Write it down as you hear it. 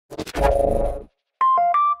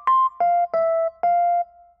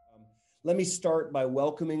Let me start by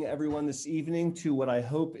welcoming everyone this evening to what I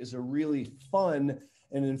hope is a really fun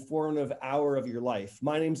and informative hour of your life.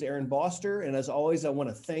 My name's Aaron Boster, and as always, I want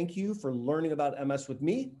to thank you for learning about MS with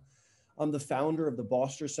me. I'm the founder of the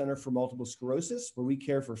Boster Center for Multiple Sclerosis, where we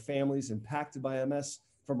care for families impacted by MS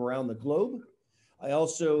from around the globe. I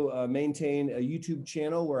also maintain a YouTube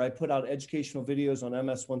channel where I put out educational videos on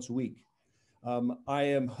MS once a week. I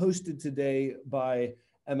am hosted today by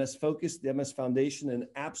MS Focus, the MS Foundation, an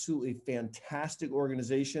absolutely fantastic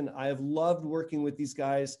organization. I have loved working with these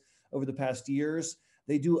guys over the past years.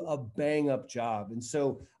 They do a bang up job. And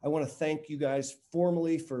so I want to thank you guys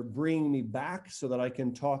formally for bringing me back so that I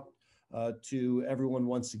can talk to everyone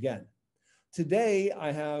once again. Today,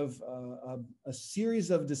 I have a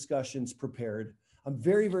series of discussions prepared. I'm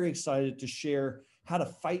very, very excited to share how to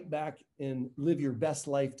fight back and live your best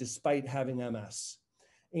life despite having MS.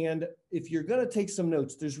 And if you're going to take some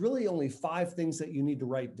notes, there's really only 5 things that you need to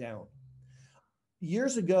write down.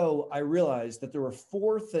 Years ago, I realized that there were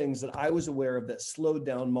 4 things that I was aware of that slowed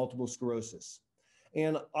down multiple sclerosis.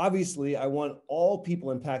 And obviously, I want all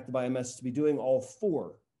people impacted by MS to be doing all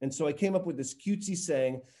 4. And so I came up with this cutesy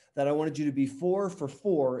saying that I wanted you to be 4 for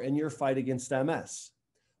 4 in your fight against MS.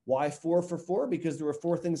 Why 4 for 4? Because there were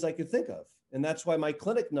 4 things I could think of. And that's why my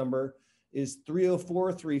clinic number is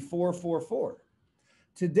 304-3444.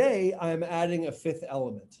 Today, I'm adding a 5th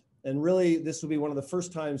element. And really, this will be one of the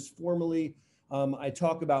first times formally I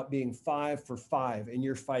talk about being 5 for 5 in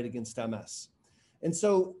your fight against MS. And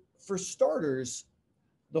so for starters,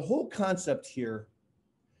 the whole concept here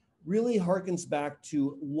really harkens back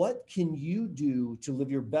to what can you do to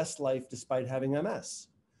live your best life despite having MS?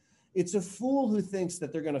 It's a fool who thinks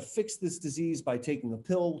that they're going to fix this disease by taking a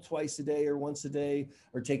pill twice a day or once a day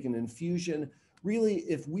or taking an infusion. Really,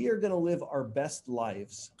 if we are going to live our best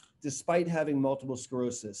lives despite having multiple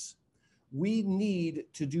sclerosis, we need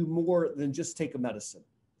to do more than just take a medicine.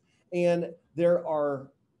 And there are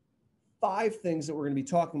 5 things that we're going to be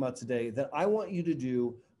talking about today that I want you to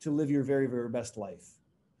do to live your very, very best life.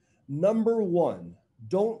 Number 1,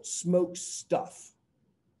 don't smoke stuff,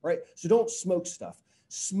 right? So don't smoke stuff.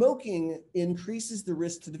 Smoking increases the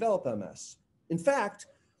risk to develop MS. In fact,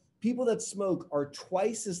 people that smoke are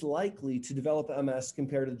twice as likely to develop MS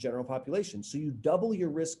compared to the general population. So you double your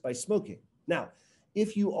risk by smoking. Now,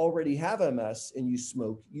 if you already have MS and you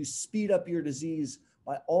smoke, you speed up your disease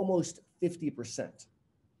by almost 50%.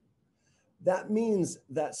 That means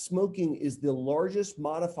that smoking is the largest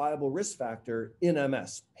modifiable risk factor in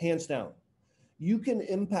MS, hands down. You can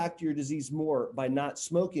impact your disease more by not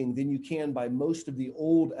smoking than you can by most of the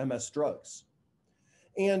old MS drugs.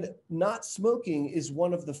 And not smoking is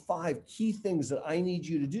one of the 5 key things that I need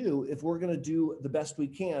you to do if we're going to do the best we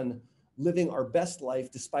can living our best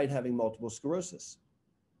life despite having multiple sclerosis.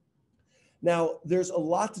 Now, there's a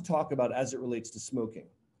lot to talk about as it relates to smoking.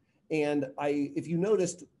 And if you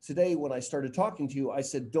noticed today when I started talking to you, I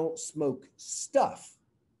said, don't smoke stuff.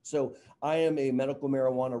 So I am a medical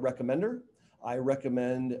marijuana recommender. I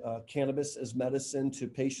recommend cannabis as medicine to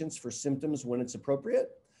patients for symptoms when it's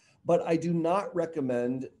appropriate. But I do not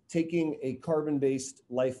recommend taking a carbon-based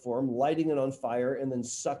life form, lighting it on fire, and then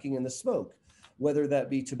sucking in the smoke, whether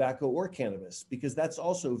that be tobacco or cannabis, because that's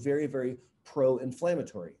also very, very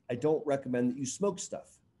pro-inflammatory. I don't recommend that you smoke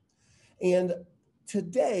stuff. And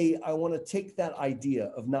today, I want to take that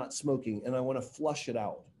idea of not smoking and I want to flush it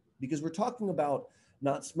out, because we're talking about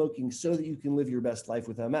not smoking so that you can live your best life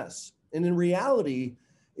with MS. And in reality,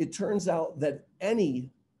 it turns out that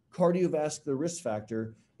any cardiovascular risk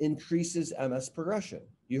factor increases MS progression.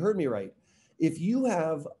 You heard me right. If you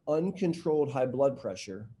have uncontrolled high blood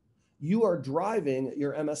pressure, you are driving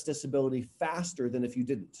your MS disability faster than if you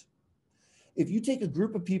didn't. If you take a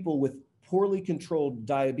group of people with poorly controlled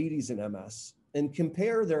diabetes and MS and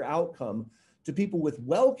compare their outcome to people with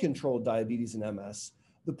well-controlled diabetes and MS,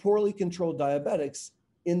 the poorly controlled diabetics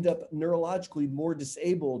end up neurologically more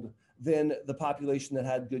disabled than the population that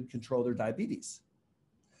had good control of their diabetes.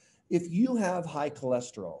 If you have high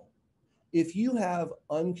cholesterol, if you have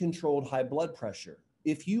uncontrolled high blood pressure,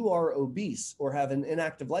 if you are obese or have an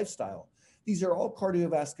inactive lifestyle, these are all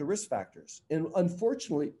cardiovascular risk factors. And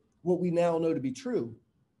unfortunately, what we now know to be true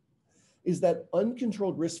is that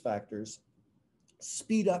uncontrolled risk factors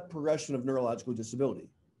speed up progression of neurological disability.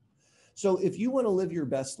 So if you want to live your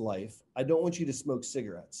best life, I don't want you to smoke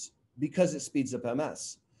cigarettes because it speeds up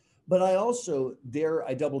MS. But I also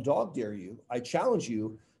I double dog dare you, I challenge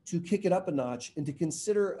you to kick it up a notch and to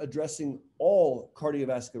consider addressing all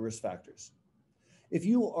cardiovascular risk factors. If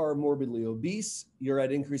you are morbidly obese, you're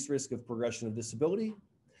at increased risk of progression of disability.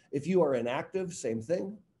 If you are inactive, same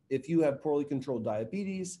thing. If you have poorly controlled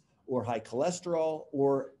diabetes or high cholesterol,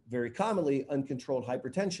 or very commonly uncontrolled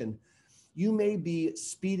hypertension, you may be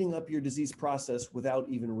speeding up your disease process without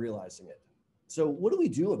even realizing it. So what do we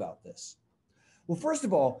do about this? Well, first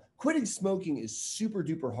of all, quitting smoking is super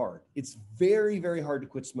duper hard. It's very, very hard to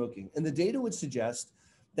quit smoking. And the data would suggest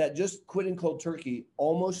that just quitting cold turkey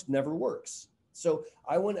almost never works. So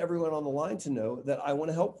I want everyone on the line to know that I want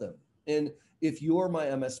to help them. And if you're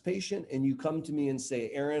my MS patient and you come to me and say,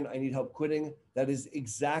 Aaron, I need help quitting, that is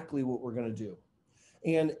exactly what we're going to do.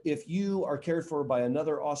 And if you are cared for by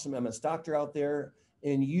another awesome MS doctor out there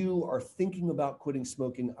and you are thinking about quitting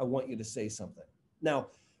smoking, I want you to say something. Now,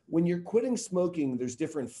 when you're quitting smoking, there's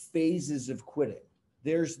different phases of quitting.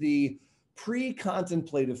 There's the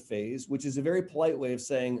pre-contemplative phase, which is a very polite way of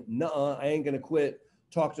saying, nuh-uh, I ain't gonna quit,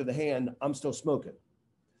 talk to the hand, I'm still smoking.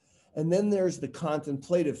 And then there's the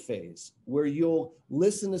contemplative phase, where you'll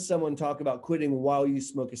listen to someone talk about quitting while you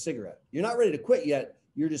smoke a cigarette. You're not ready to quit yet,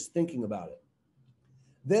 you're just thinking about it.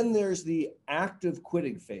 Then there's the active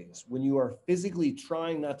quitting phase, when you are physically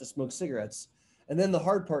trying not to smoke cigarettes. And then the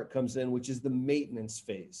hard part comes in, which is the maintenance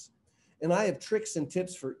phase. And I have tricks and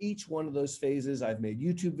tips for each one of those phases. I've made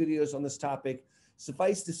YouTube videos on this topic.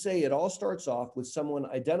 Suffice to say, it all starts off with someone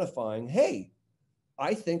identifying, hey,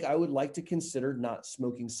 I think I would like to consider not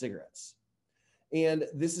smoking cigarettes. And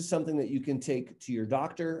this is something that you can take to your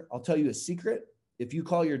doctor. I'll tell you a secret. If you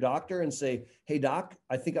call your doctor and say, hey, doc,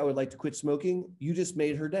 I think I would like to quit smoking, you just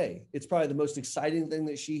made her day. It's probably the most exciting thing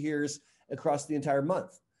that she hears across the entire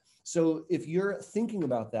month. So if you're thinking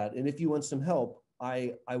about that, and if you want some help,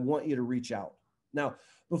 I want you to reach out. Now,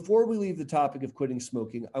 before we leave the topic of quitting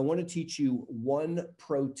smoking, I want to teach you one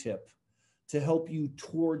pro tip to help you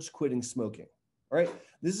towards quitting smoking. All right.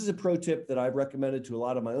 This is a pro tip that I've recommended to a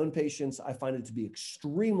lot of my own patients. I find it to be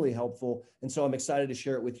extremely helpful. And so I'm excited to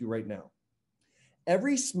share it with you right now.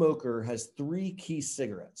 Every smoker has 3 key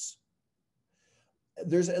cigarettes.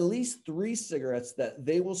 There's at least 3 cigarettes that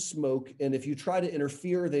they will smoke. And if you try to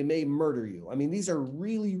interfere, they may murder you. I mean, these are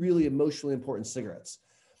really, really emotionally important cigarettes.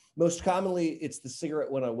 Most commonly, it's the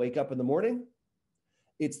cigarette when I wake up in the morning.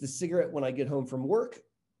 It's the cigarette when I get home from work.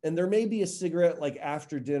 And there may be a cigarette like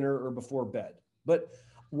after dinner or before bed. But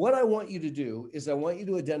what I want you to do is I want you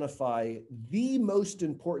to identify the most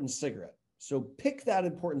important cigarette. So pick that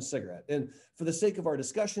important cigarette. And for the sake of our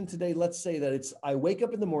discussion today, let's say that it's, I wake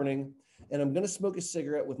up in the morning and I'm going to smoke a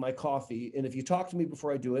cigarette with my coffee. And if you talk to me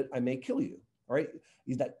before I do it, I may kill you. All right.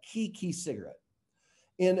 Is that key cigarette.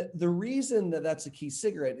 And the reason that that's a key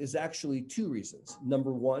cigarette is actually 2 reasons.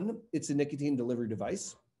 Number 1, it's a nicotine delivery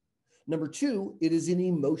device. Number 2, it is an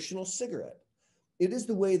emotional cigarette. It is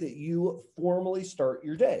the way that you formally start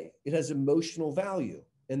your day. It has emotional value,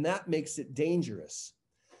 and that makes it dangerous.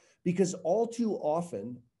 Because all too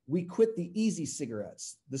often, we quit the easy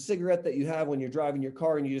cigarettes, the cigarette that you have when you're driving your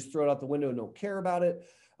car and you just throw it out the window and don't care about it.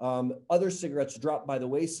 Other cigarettes drop by the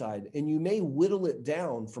wayside, and you may whittle it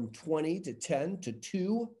down from 20 to 10 to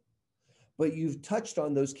 2, but you've touched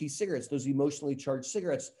on those key cigarettes, those emotionally charged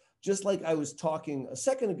cigarettes, just like I was talking a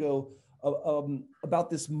second ago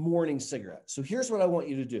about this morning cigarette. So here's what I want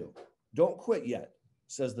you to do. Don't quit yet,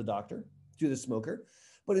 says the doctor to the smoker.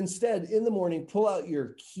 But instead, in the morning, pull out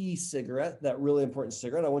your key cigarette, that really important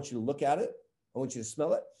cigarette. I want you to look at it. I want you to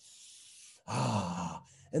smell it.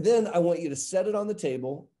 And then I want you to set it on the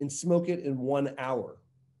table and smoke it in 1 hour.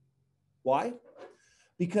 Why?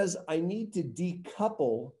 Because I need to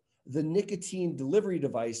decouple the nicotine delivery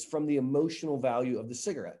device from the emotional value of the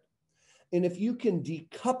cigarette. And if you can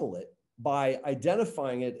decouple it by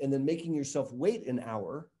identifying it and then making yourself wait an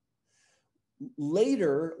hour,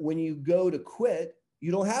 later when you go to quit,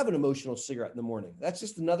 you don't have an emotional cigarette in the morning. That's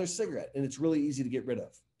just another cigarette, and it's really easy to get rid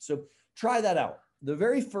of. So try that out. The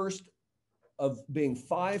very first of being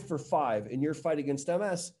 5 for 5 in your fight against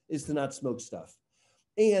MS is to not smoke stuff.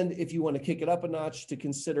 And if you want to kick it up a notch, to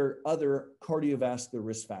consider other cardiovascular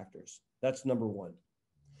risk factors. That's number 1.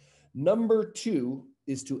 Number 2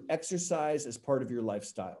 is to exercise as part of your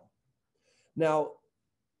lifestyle. Now,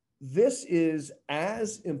 this is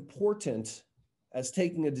as important as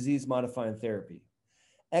taking a disease-modifying therapy.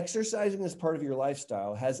 Exercising as part of your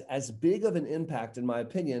lifestyle has as big of an impact, in my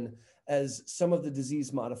opinion, as some of the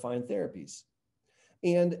disease-modifying therapies.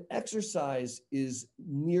 And exercise is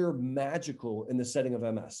near magical in the setting of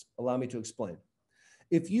MS. Allow me to explain.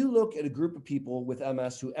 If you look at a group of people with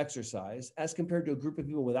MS who exercise as compared to a group of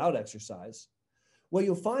people without exercise, what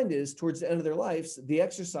you'll find is towards the end of their lives, the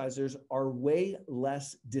exercisers are way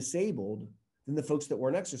less disabled than the folks that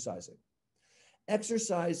weren't exercising.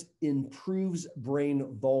 Exercise improves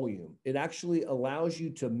brain volume. It actually allows you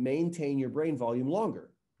to maintain your brain volume longer.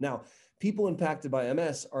 Now, People impacted by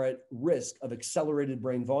MS are at risk of accelerated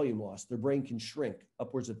brain volume loss. Their brain can shrink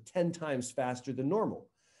upwards of 10 times faster than normal.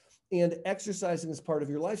 And exercising as part of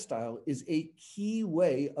your lifestyle is a key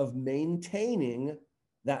way of maintaining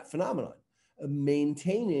that phenomenon, of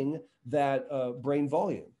maintaining that brain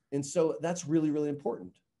volume. And so that's really, really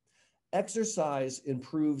important. Exercise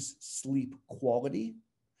improves sleep quality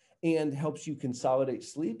and helps you consolidate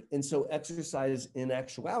sleep. And so exercise in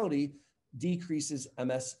actuality decreases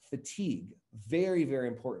MS fatigue. Very, very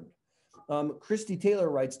important. Christy Taylor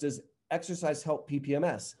writes, does exercise help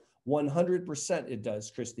PPMS? 100% it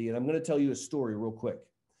does, Christy. And I'm going to tell you a story real quick.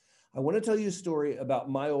 I want to tell you a story about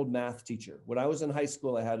my old math teacher. When I was in high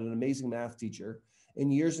school, I had an amazing math teacher.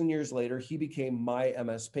 And years later, he became my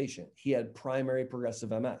MS patient. He had primary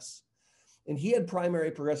progressive MS. And he had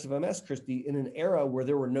primary progressive MS, Christy, in an era where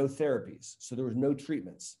there were no therapies. So there was no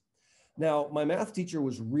treatments. Now, my math teacher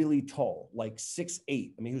was really tall, like 6'8".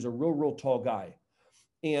 I mean, he was a real tall guy.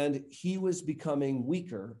 And he was becoming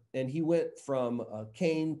weaker. And he went from a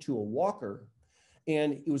cane to a walker.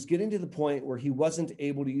 And it was getting to the point where he wasn't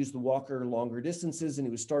able to use the walker longer distances. And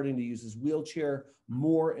he was starting to use his wheelchair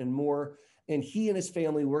more and more. And he and his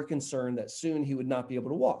family were concerned that soon he would not be able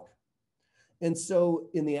to walk. And so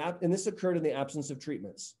and this occurred in the absence of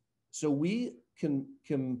treatments. So we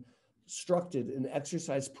constructed an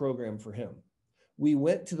exercise program for him. We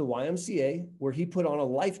went to the YMCA where he put on a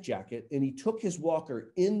life jacket and he took his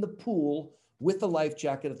walker in the pool with the life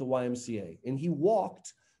jacket at the YMCA. And he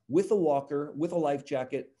walked with a walker, with a life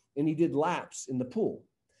jacket, and he did laps in the pool.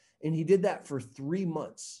 And he did that for 3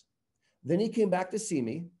 months. Then he came back to see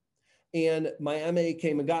me, and my MA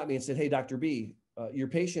came and got me and said, hey, Dr. B, your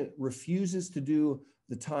patient refuses to do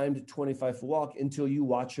the timed 25-foot walk until you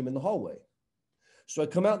watch him in the hallway. So I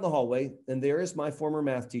come out in the hallway, and there is my former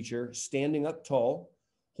math teacher standing up tall,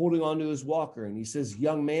 holding onto his walker. And he says,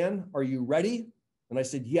 young man, are you ready? And I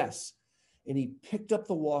said, yes. And he picked up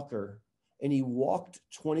the walker and he walked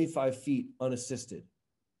 25 feet unassisted.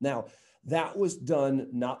 Now, that was done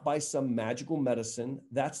not by some magical medicine.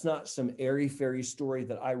 That's not some airy-fairy story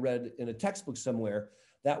that I read in a textbook somewhere.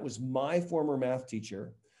 That was my former math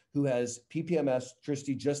teacher who has PPMS,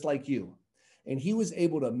 Christy, just like you. And he was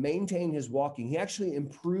able to maintain his walking. He actually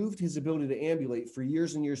improved his ability to ambulate for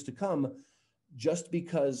years and years to come just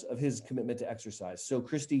because of his commitment to exercise. So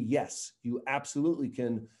Christy, yes, you absolutely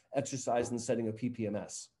can exercise in the setting of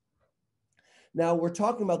PPMS. Now we're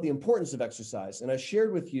talking about the importance of exercise. And I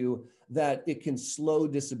shared with you that it can slow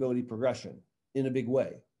disability progression in a big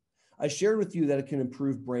way. I shared with you that it can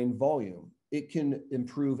improve brain volume. It can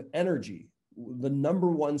improve energy. The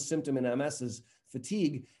number one symptom in MS is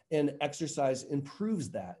fatigue, and exercise improves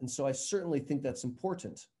that. And so I certainly think that's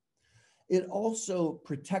important. It also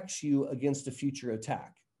protects you against a future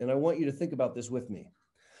attack. And I want you to think about this with me.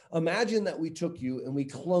 Imagine that we took you and we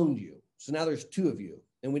cloned you. So now there's 2 of you,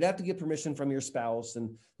 and we'd have to get permission from your spouse,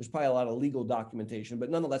 and there's probably a lot of legal documentation, but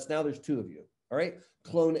nonetheless, now there's 2 of you, all right?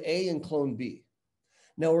 Clone A and clone B.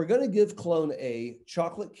 Now we're gonna give clone A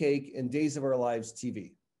chocolate cake and Days of Our Lives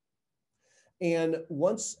TV. And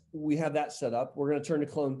once we have that set up, we're going to turn to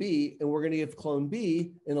clone B, and we're going to give clone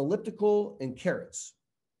B an elliptical and carrots.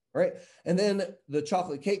 All right. And then the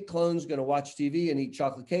chocolate cake clone is going to watch TV and eat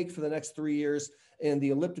chocolate cake for the next 3 years. And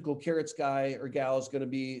the elliptical carrots guy or gal is going to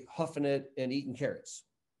be huffing it and eating carrots.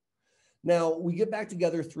 Now we get back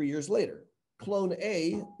together 3 years later. Clone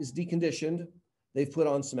A is deconditioned. They've put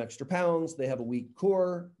on some extra pounds. They have a weak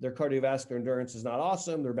core. Their cardiovascular endurance is not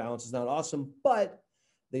awesome. Their balance is not awesome, but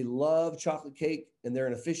they love chocolate cake, and they're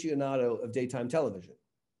an aficionado of daytime television.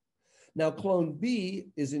 Now, clone B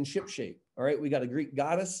is in ship shape. All right, we got a Greek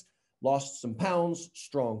goddess, lost some pounds,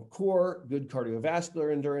 strong core, good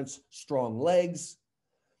cardiovascular endurance, strong legs.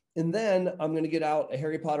 And then I'm going to get out a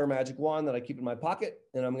Harry Potter magic wand that I keep in my pocket,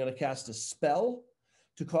 and I'm going to cast a spell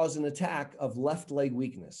to cause an attack of left leg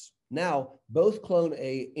weakness. Now, both clone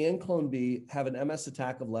A and clone B have an MS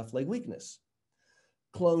attack of left leg weakness.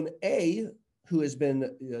 Clone A, who has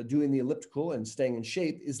been doing the elliptical and staying in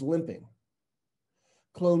shape, is limping.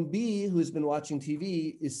 Clone B, who has been watching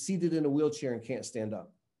TV, is seated in a wheelchair and can't stand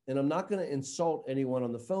up. And I'm not going to insult anyone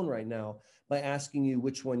on the phone right now by asking you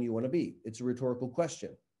which one you want to be. It's a rhetorical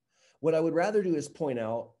question. What I would rather do is point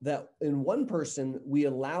out that in one person, we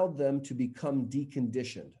allowed them to become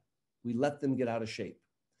deconditioned. We let them get out of shape.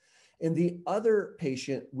 In the other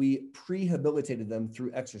patient, we prehabilitated them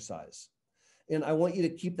through exercise. And I want you to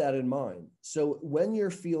keep that in mind. So when you're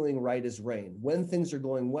feeling right as rain, when things are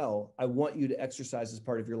going well, I want you to exercise as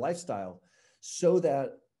part of your lifestyle so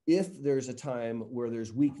that if there's a time where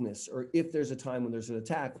there's weakness or if there's a time when there's an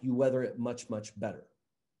attack, you weather it much, much better.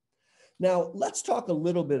 Now, let's talk a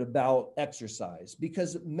little bit about exercise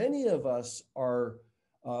because many of us are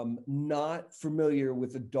not familiar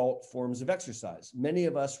with adult forms of exercise. Many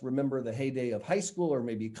of us remember the heyday of high school or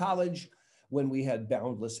maybe college when we had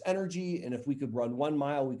boundless energy. And if we could run 1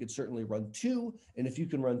 mile, we could certainly run 2. And if you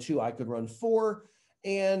can run 2, I could run 4.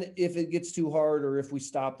 And if it gets too hard or if we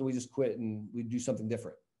stopped and we just quit and we do something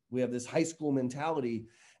different. We have this high school mentality.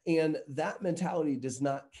 And that mentality does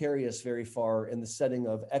not carry us very far in the setting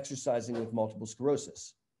of exercising with multiple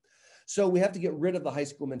sclerosis. So we have to get rid of the high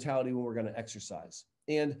school mentality when we're going to exercise.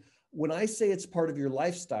 And when I say it's part of your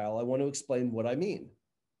lifestyle, I want to explain what I mean.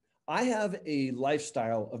 I have a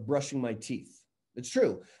lifestyle of brushing my teeth. It's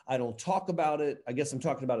true. I don't talk about it. I guess I'm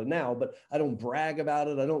talking about it now, but I don't brag about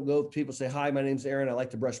it. I don't go up to people and say, hi, my name's Aaron. I like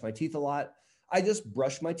to brush my teeth a lot. I just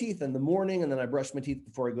brush my teeth in the morning and then I brush my teeth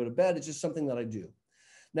before I go to bed. It's just something that I do.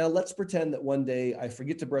 Now, let's pretend that one day I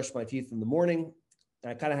forget to brush my teeth in the morning.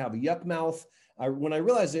 I kind of have a yuck mouth. When I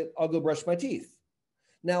realize it, I'll go brush my teeth.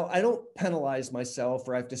 Now, I don't penalize myself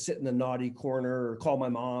or I have to sit in the naughty corner or call my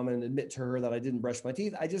mom and admit to her that I didn't brush my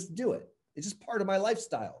teeth. I just do it. It's just part of my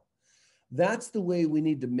lifestyle. That's the way we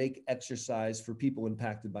need to make exercise for people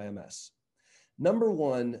impacted by MS. Number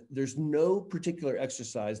one, there's no particular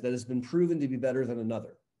exercise that has been proven to be better than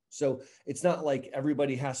another. So it's not like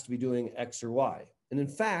everybody has to be doing X or Y. And in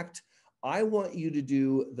fact, I want you to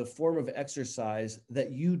do the form of exercise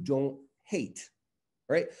that you don't hate,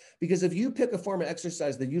 right? Because if you pick a form of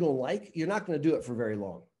exercise that you don't like, you're not going to do it for very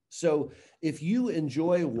long. So if you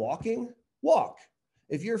enjoy walking, walk.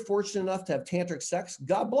 If you're fortunate enough to have tantric sex,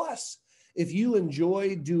 God bless. If you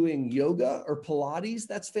enjoy doing yoga or Pilates,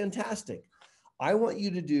 that's fantastic. I want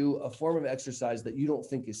you to do a form of exercise that you don't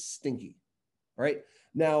think is stinky, all right?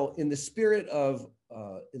 Now, in the spirit of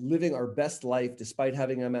living our best life despite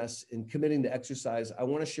having MS and committing to exercise, I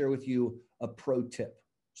want to share with you a pro tip.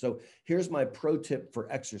 So here's my pro tip for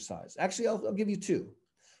exercise. Actually, I'll give you 2.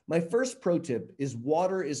 My first pro tip is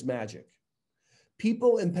water is magic.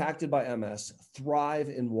 People impacted by MS thrive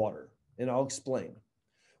in water, and I'll explain.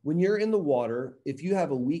 When you're in the water, if you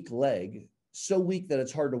have a weak leg, so weak that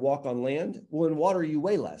it's hard to walk on land, well, in water, you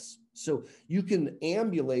weigh less. So you can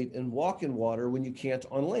ambulate and walk in water when you can't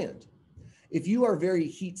on land. If you are very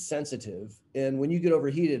heat sensitive and when you get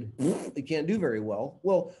overheated, you can't do very well.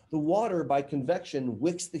 Well, the water by convection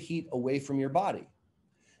wicks the heat away from your body.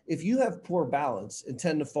 If you have poor balance and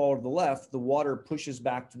tend to fall to the left, the water pushes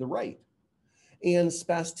back to the right. And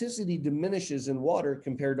spasticity diminishes in water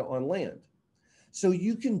compared to on land. So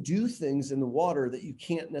you can do things in the water that you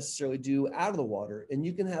can't necessarily do out of the water, and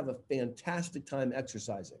you can have a fantastic time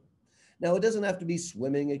exercising. Now, it doesn't have to be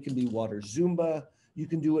swimming. It can be water Zumba. You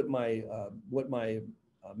can do what my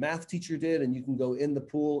math teacher did, and you can go in the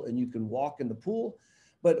pool and you can walk in the pool.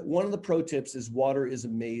 But one of the pro tips is water is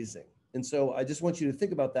amazing. And so I just want you to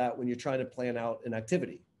think about that when you're trying to plan out an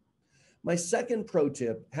activity. My second pro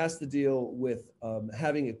tip has to deal with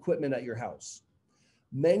having equipment at your house.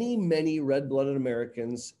 Many red-blooded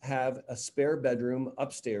Americans have a spare bedroom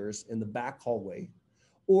upstairs in the back hallway,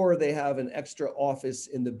 or they have an extra office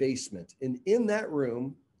in the basement. And in that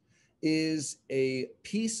room is a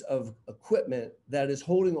piece of equipment that is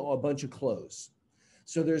holding a bunch of clothes.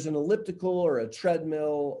 So there's an elliptical or a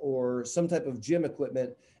treadmill or some type of gym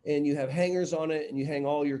equipment, and you have hangers on it and you hang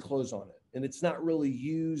all your clothes on it. And it's not really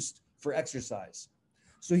used for exercise.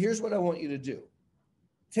 So here's what I want you to do.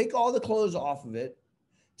 Take all the clothes off of it,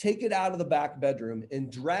 take it out of the back bedroom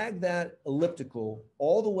and drag that elliptical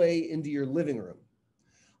all the way into your living room.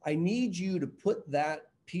 I need you to put that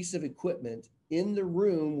piece of equipment in the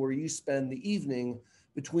room where you spend the evening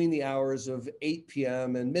between the hours of 8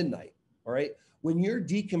 p.m. and midnight, all right? When you're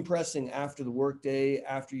decompressing after the workday,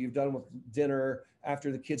 after you've done with dinner, after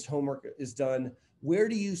the kids' homework is done, where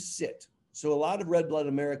do you sit? So a lot of red-blooded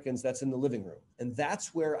Americans, that's in the living room. And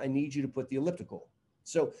that's where I need you to put the elliptical.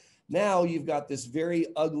 So now you've got this very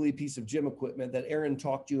ugly piece of gym equipment that Aaron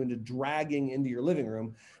talked you into dragging into your living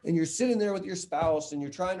room. And you're sitting there with your spouse and you're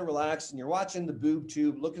trying to relax and you're watching the boob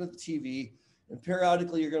tube, looking at the TV, and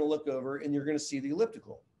periodically you're going to look over and you're going to see the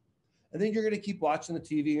elliptical. And then you're going to keep watching the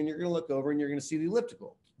TV and you're going to look over and you're going to see the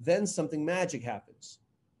elliptical. Then something magic happens.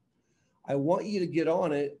 I want you to get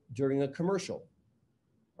on it during a commercial.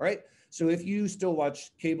 All right. So if you still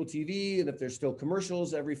watch cable TV and if there's still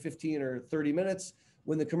commercials every 15 or 30 minutes,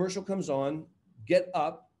 when the commercial comes on, get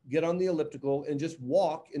up, get on the elliptical and just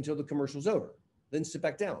walk until the commercial's over. Then sit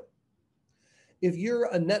back down. If you're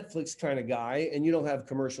a Netflix kind of guy and you don't have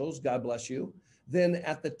commercials, God bless you, then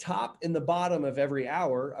at the top and the bottom of every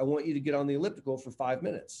hour, I want you to get on the elliptical for 5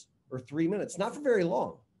 minutes or 3 minutes, not for very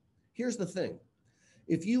long. Here's the thing.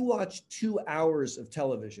 If you watch 2 hours of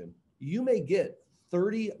television you may get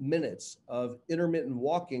 30 minutes of intermittent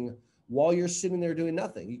walking while you're sitting there doing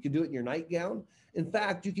nothing. You can do it in your nightgown. In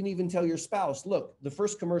fact, you can even tell your spouse, look, the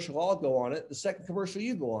first commercial I'll go on it, the second commercial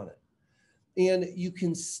you go on it. And you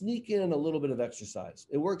can sneak in a little bit of exercise.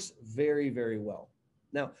 It works very, very well.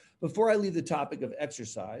 Now, before I leave the topic of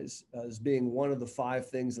exercise as being one of the 5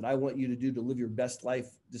 things that I want you to do to live your best life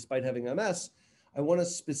despite having MS, I want to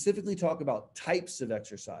specifically talk about types of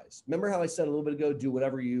exercise. Remember how I said a little bit ago, do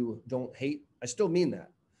whatever you don't hate? I still mean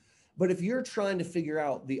that. But if you're trying to figure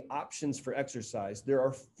out the options for exercise, there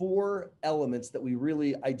are 4 elements that we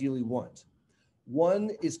really ideally want.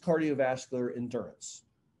 One is cardiovascular endurance.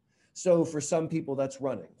 So for some people that's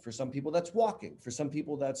running, for some people that's walking, for some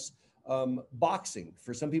people that's boxing,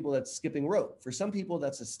 for some people that's skipping rope, for some people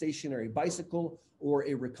that's a stationary bicycle or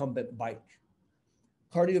a recumbent bike.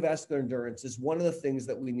 Cardiovascular endurance is one of the things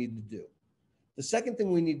that we need to do. The second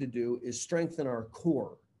thing we need to do is strengthen our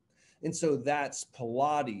core. And so that's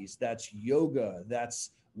Pilates, that's yoga,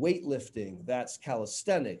 that's weightlifting, that's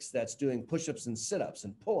calisthenics, that's doing push-ups and sit-ups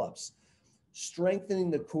and pull-ups. Strengthening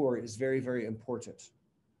the core is very, very important.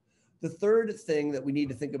 The third thing that we need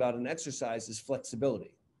to think about in exercise is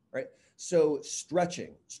flexibility, right? So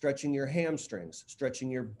stretching your hamstrings, stretching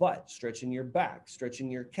your butt, stretching your back, stretching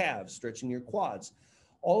your calves, stretching your quads.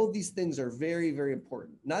 All of these things are very, very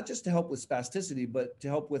important, not just to help with spasticity, but to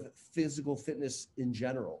help with physical fitness in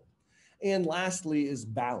general. And lastly is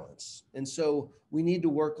balance. And so we need to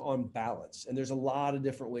work on balance. And there's a lot of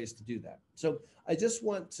different ways to do that. So I just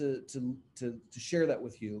want to share that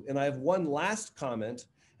with you. And I have one last comment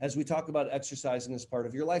as we talk about exercising as part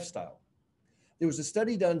of your lifestyle. There was a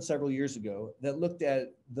study done several years ago that looked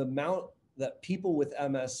at the amount that people with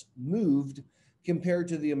MS moved compared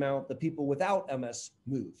to the amount that people without MS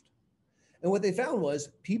moved. And what they found was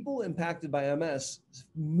people impacted by MS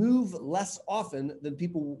move less often than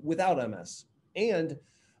people without MS. And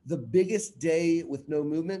the biggest day with no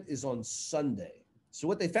movement is on Sunday. So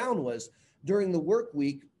what they found was during the work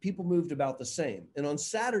week, people moved about the same. And on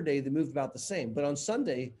Saturday, they moved about the same. But on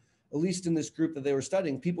Sunday, at least in this group that they were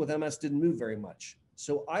studying, people with MS didn't move very much.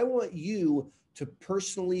 So I want you to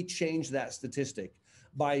personally change that statistic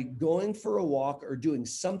by going for a walk or doing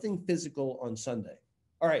something physical on Sunday.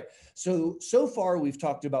 All right, so far we've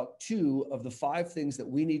talked about 2 of the 5 things that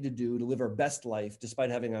we need to do to live our best life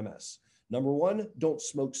despite having MS. Number 1, don't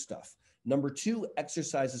smoke stuff. Number 2,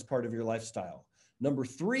 exercise as part of your lifestyle. Number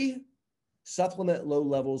 3, supplement low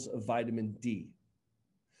levels of vitamin D.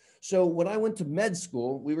 So when I went to med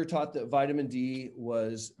school, we were taught that vitamin D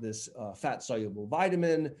was this fat-soluble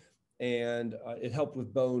vitamin, and it helped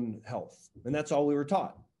with bone health. And that's all we were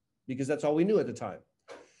taught because that's all we knew at the time.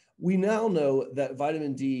 We now know that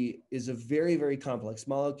vitamin D is a very, very complex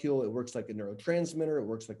molecule. It works like a neurotransmitter. It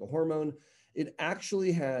works like a hormone. It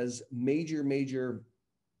actually has major, major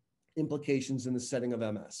implications in the setting of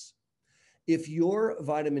MS. If your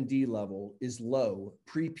vitamin D level is low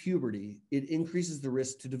pre-puberty, it increases the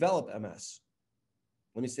risk to develop MS.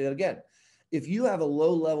 Let me say that again. If you have a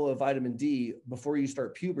low level of vitamin D before you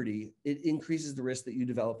start puberty, it increases the risk that you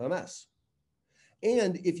develop MS.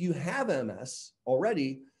 And if you have MS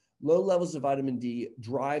already, low levels of vitamin D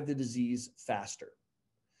drive the disease faster.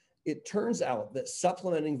 It turns out that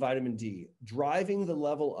supplementing vitamin D, driving the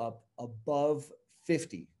level up above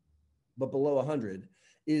 50, but below 100,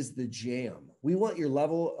 is the jam. We want your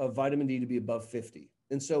level of vitamin D to be above 50.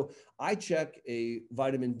 And so I check a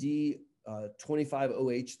vitamin D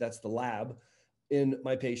 25OH, that's the lab, in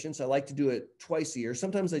my patients. I like to do it twice a year.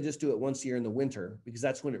 Sometimes I just do it once a year in the winter because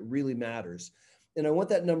that's when it really matters. And I want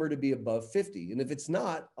that number to be above 50. And if it's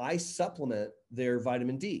not, I supplement their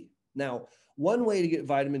vitamin D. Now, one way to get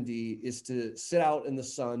vitamin D is to sit out in the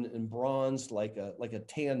sun and bronze like a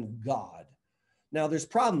tan god. Now, there's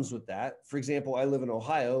problems with that. For example, I live in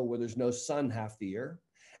Ohio where there's no sun half the year.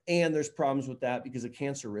 And there's problems with that because of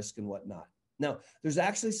cancer risk and whatnot. Now, there's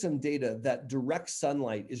actually some data that direct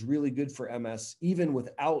sunlight is really good for MS, even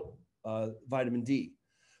without vitamin D.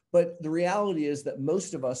 But the reality is that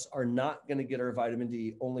most of us are not going to get our vitamin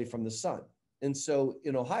D only from the sun. And so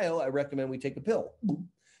in Ohio, I recommend we take a pill.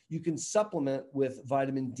 You can supplement with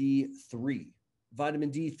vitamin D3.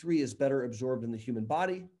 Vitamin D3 is better absorbed in the human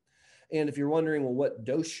body. And if you're wondering, well, what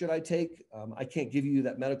dose should I take? I can't give you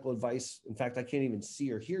that medical advice. In fact, I can't even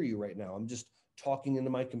see or hear you right now. I'm just talking into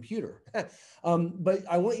my computer. But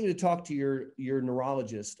I want you to talk to your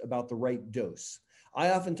neurologist about the right dose.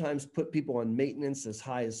 I oftentimes put people on maintenance as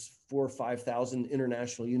high as 4,000 or 5,000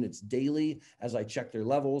 international units daily as I check their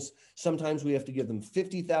levels. Sometimes we have to give them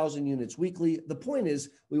 50,000 units weekly. The point is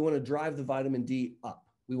we want to drive the vitamin D up.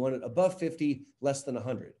 We want it above 50, less than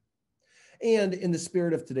 100. And in the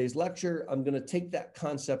spirit of today's lecture, I'm going to take that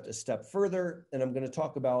concept a step further, and I'm going to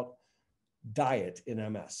talk about diet in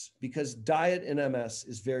MS, because diet in MS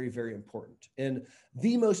is very, very important. And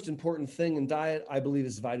the most important thing in diet, I believe,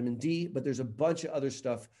 is vitamin D, but there's a bunch of other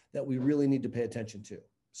stuff that we really need to pay attention to.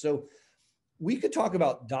 So we could talk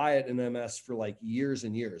about diet in MS for like years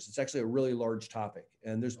and years. It's actually a really large topic,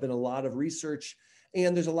 and there's been a lot of research,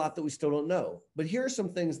 and there's a lot that we still don't know. But here are some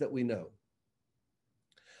things that we know.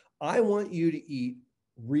 I want you to eat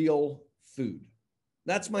real food.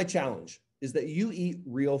 That's my challenge, is that you eat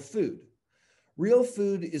real food. Real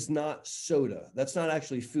food is not soda. That's not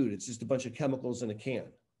actually food. It's just a bunch of chemicals in a can.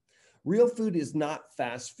 Real food is not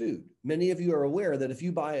fast food. Many of you are aware that if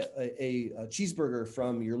you buy a cheeseburger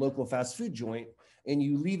from your local fast food joint and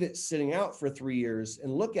you leave it sitting out for 3 years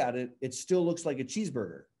and look at it, it still looks like a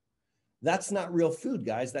cheeseburger. That's not real food,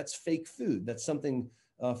 guys. That's fake food. That's something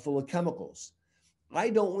full of chemicals. I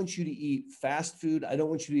don't want you to eat fast food. I don't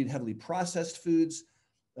want you to eat heavily processed foods.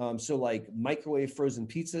 So like microwave frozen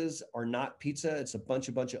pizzas are not pizza. It's a bunch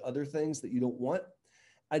of other things that you don't want.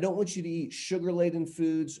 I don't want you to eat sugar-laden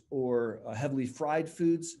foods or heavily fried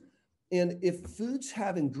foods. And if foods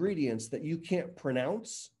have ingredients that you can't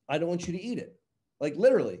pronounce, I don't want you to eat it, like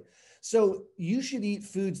literally. So you should eat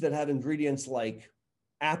foods that have ingredients like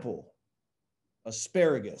apple,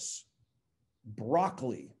 asparagus,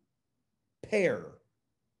 broccoli, pear,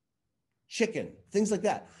 chicken, things like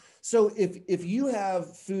that. So if you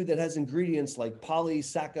have food that has ingredients like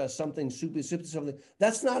polysacca, something, something,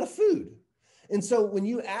 that's not a food. And so when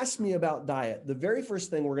you ask me about diet, the very first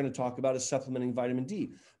thing we're going to talk about is supplementing vitamin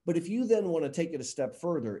D. But if you then want to take it a step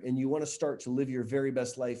further and you want to start to live your very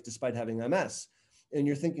best life despite having MS, and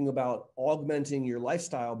you're thinking about augmenting your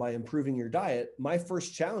lifestyle by improving your diet, my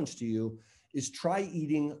first challenge to you is try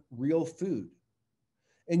eating real food.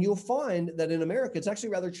 And you'll find that in America, it's actually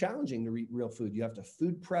rather challenging to eat real food. You have to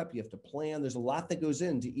food prep, you have to plan. There's a lot that goes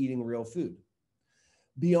into eating real food.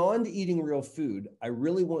 Beyond eating real food, I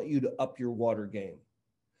really want you to up your water game.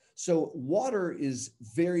 So water is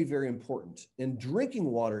very, very important. And drinking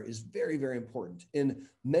water is very, very important. And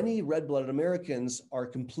many red-blooded Americans are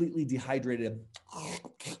completely dehydrated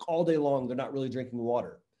all day long. They're not really drinking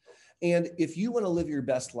water. And if you want to live your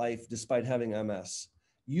best life despite having MS,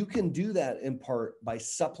 you can do that in part by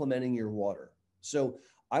supplementing your water. So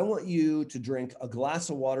I want you to drink a glass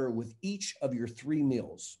of water with each of your 3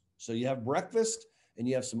 meals. So you have breakfast and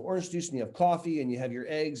you have some orange juice and you have coffee and you have your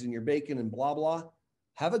eggs and your bacon and blah, blah.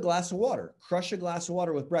 Have a glass of water. Crush a glass of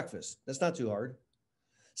water with breakfast. That's not too hard.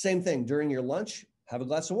 Same thing during your lunch, have a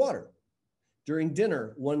glass of water. During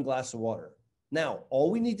dinner, 1 glass of water. Now,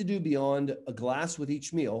 all we need to do beyond a glass with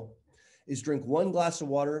each meal is drink 1 glass of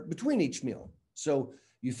water between each meal. So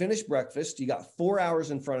you finish breakfast, you got 4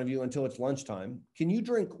 hours in front of you until it's lunchtime. Can you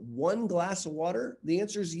drink 1 glass of water? The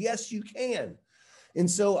answer is yes, you can. And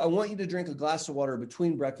so I want you to drink a glass of water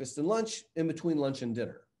between breakfast and lunch, in between lunch and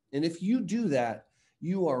dinner. And if you do that,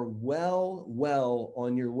 you are well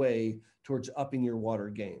on your way towards upping your water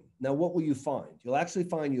game. Now, what will you find? You'll actually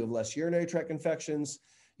find you have less urinary tract infections.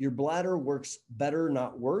 Your bladder works better,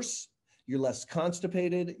 not worse. You're less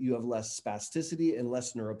constipated. You have less spasticity and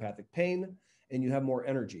less neuropathic pain, and you have more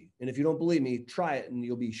energy. And if you don't believe me, try it and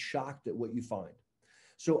you'll be shocked at what you find.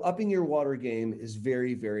 So upping your water game is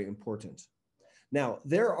very, very important. Now,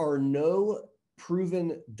 there are no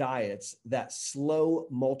proven diets that slow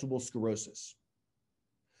multiple sclerosis.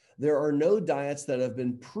 There are no diets that have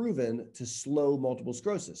been proven to slow multiple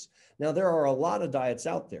sclerosis. Now, there are a lot of diets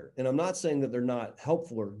out there, and I'm not saying that they're not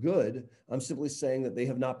helpful or good. I'm simply saying that they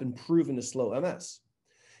have not been proven to slow MS.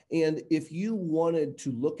 And if you wanted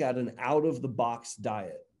to look at an out-of-the-box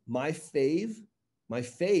diet, my fave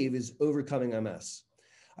is overcoming MS.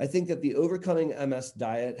 I think that the overcoming MS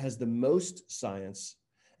diet has the most science,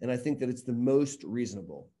 and I think that it's the most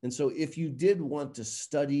reasonable. And so if you did want to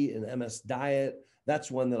study an MS diet,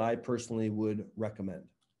 that's one that I personally would recommend.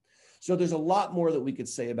 So there's a lot more that we could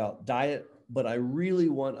say about diet, but I really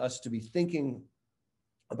want us to be thinking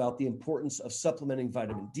about the importance of supplementing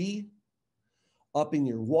vitamin D, upping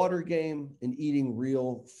your water game, and eating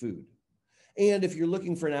real food. And if you're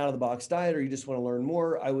looking for an out-of-the-box diet or you just want to learn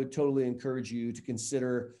more, I would totally encourage you to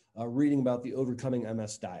consider reading about the Overcoming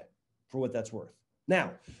MS diet for what that's worth.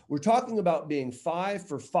 Now, we're talking about being 5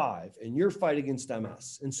 for 5 in your fight against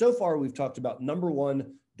MS. And so far, we've talked about number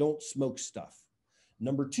 1, don't smoke stuff.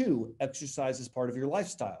 Number 2, exercise is part of your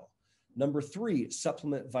lifestyle. Number 3,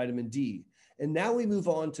 supplement vitamin D. And now we move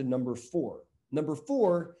on to number 4. Number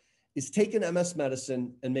 4 is take an MS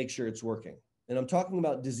medicine and make sure it's working. And I'm talking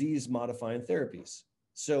about disease-modifying therapies.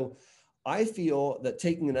 So I feel that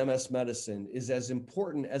taking an MS medicine is as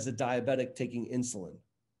important as a diabetic taking insulin.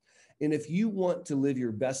 And if you want to live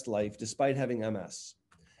your best life despite having MS,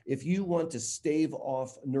 if you want to stave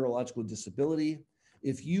off neurological disability,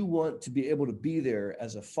 if you want to be able to be there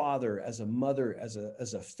as a father, as a mother, as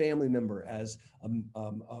a family member, as an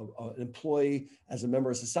employee, as a member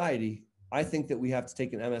of society, I think that we have to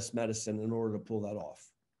take an MS medicine in order to pull that off.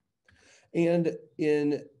 And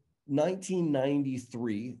in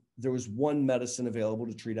 1993, there was one medicine available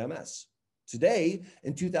to treat MS. Today,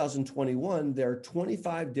 in 2021, there are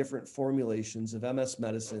 25 different formulations of MS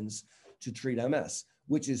medicines to treat MS,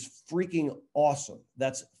 which is freaking awesome.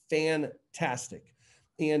 That's fantastic.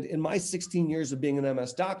 And in my 16 years of being an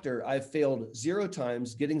MS doctor, I've failed 0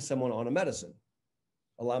 times getting someone on a medicine.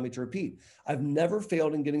 Allow me to repeat. I've never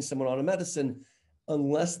failed in getting someone on a medicine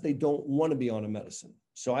unless they don't want to be on a medicine.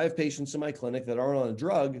 So I have patients in my clinic that aren't on a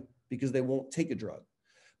drug because they won't take a drug.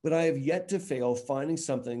 But I have yet to fail finding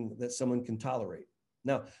something that someone can tolerate.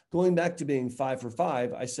 Now, going back to being 5 for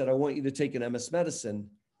 5, I said, I want you to take an MS medicine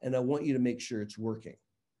and I want you to make sure it's working.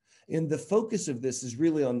 And the focus of this is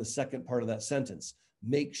really on the second part of that sentence,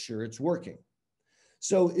 make sure it's working.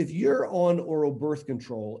 So if you're on oral birth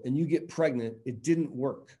control and you get pregnant, it didn't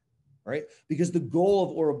work, right? Because the goal of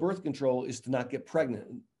oral birth control is to not get pregnant,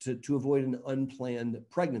 to avoid an unplanned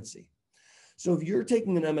pregnancy. So if you're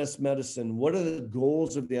taking an MS medicine, what are the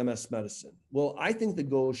goals of the MS medicine? Well, I think the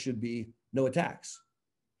goal should be no attacks.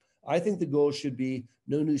 I think the goal should be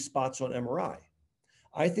no new spots on MRI.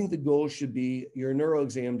 I think the goal should be your neuro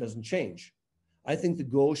exam doesn't change. I think the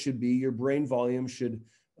goal should be your brain volume should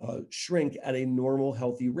shrink at a normal,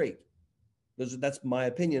 healthy rate. That's my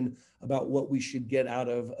opinion about what we should get out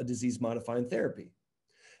of a disease-modifying therapy.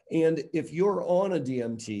 And if you're on a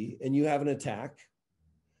DMT and you have an attack,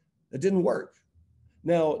 it didn't work.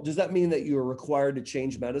 Now, does that mean that you are required to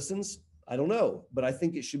change medicines? I don't know, but I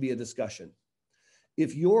think it should be a discussion.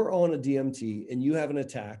 If you're on a DMT and you have an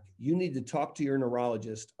attack, you need to talk to your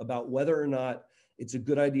neurologist about whether or not it's a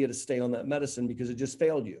good idea to stay on that medicine because it just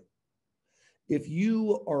failed you. If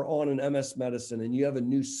you are on an MS medicine and you have a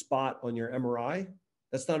new spot on your MRI,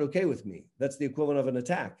 that's not okay with me. That's the equivalent of an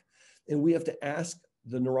attack. And we have to ask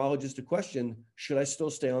the neurologist a question, should I still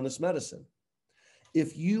stay on this medicine?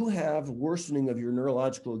 If you have worsening of your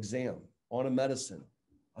neurological exam on a medicine,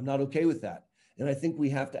 I'm not okay with that. And I think we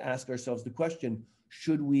have to ask ourselves the question,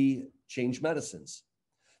 should we change medicines?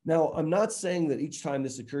 Now, I'm not saying that each time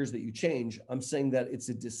this occurs that you change, I'm saying that it's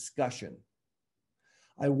a discussion.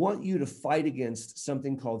 I want you to fight against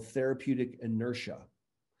something called therapeutic inertia.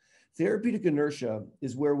 Therapeutic inertia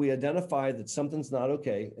is where we identify that something's not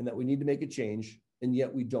okay and that we need to make a change, and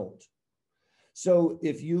yet we don't. So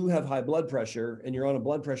if you have high blood pressure and you're on a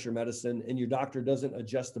blood pressure medicine and your doctor doesn't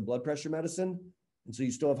adjust the blood pressure medicine, and so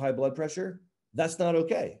you still have high blood pressure, that's not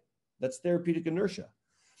okay. That's therapeutic inertia.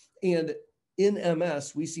 And in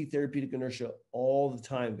MS, we see therapeutic inertia all the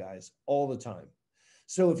time, guys, all the time.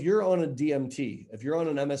 So if you're on a DMT, if you're on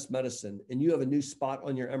an MS medicine and you have a new spot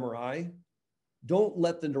on your MRI, don't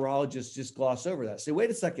let the neurologist just gloss over that. Say, wait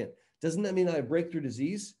a second, doesn't that mean I have breakthrough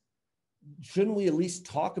disease? Shouldn't we at least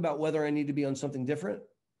talk about whether I need to be on something different?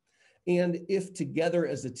 And if together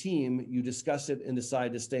as a team, you discuss it and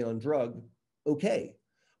decide to stay on drug, okay.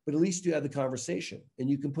 But at least you have the conversation and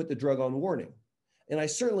you can put the drug on warning. And I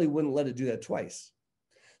certainly wouldn't let it do that twice.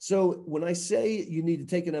 So when I say you need to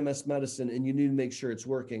take an MS medicine and you need to make sure it's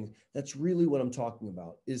working, that's really what I'm talking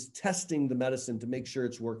about, is testing the medicine to make sure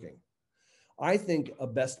it's working. I think a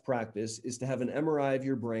best practice is to have an MRI of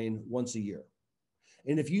your brain once a year.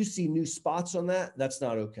 And if you see new spots on that, that's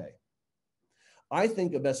not okay. I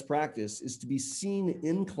think a best practice is to be seen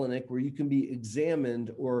in clinic where you can be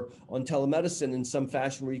examined, or on telemedicine in some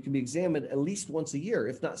fashion where you can be examined at least once a year,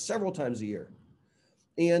 if not several times a year.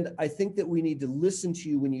 And I think that we need to listen to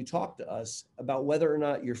you when you talk to us about whether or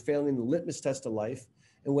not you're failing the litmus test of life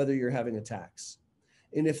and whether you're having attacks.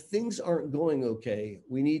 And if things aren't going okay,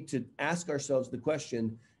 we need to ask ourselves the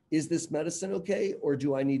question, is this medicine okay, or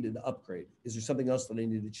do I need to upgrade? Is there something else that I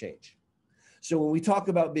need to change? So when we talk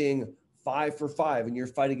about being 5 for 5 in your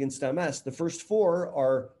fight against MS, the first 4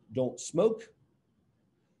 are don't smoke.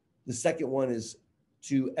 The second one is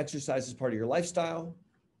to exercise as part of your lifestyle.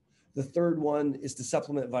 The third one is to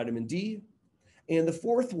supplement vitamin D. And the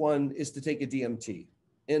fourth one is to take a DMT.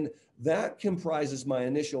 And that comprises my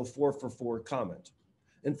initial 4 for 4 comment.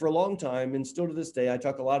 And for a long time, and still to this day, I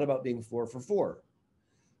talk a lot about being 4 for 4.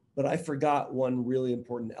 But I forgot one really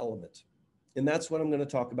important element. And that's what I'm going to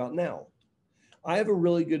talk about now. I have a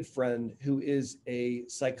really good friend who is a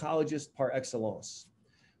psychologist par excellence.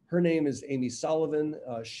 Her name is Amy Sullivan.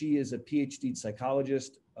 She is a PhD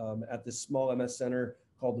psychologist. at this small MS center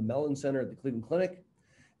called the Mellon Center at the Cleveland Clinic.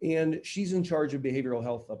 And she's in charge of behavioral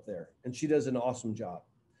health up there. And she does an awesome job.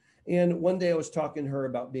 And one day I was talking to her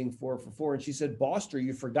about being 4 for 4. And she said, Boster,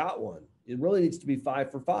 you forgot one. It really needs to be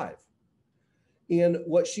 5 for 5. And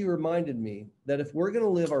what she reminded me that if we're going to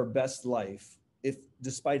live our best life, if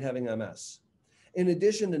despite having MS, in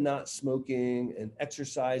addition to not smoking and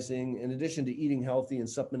exercising, in addition to eating healthy and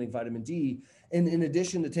supplementing vitamin D, and in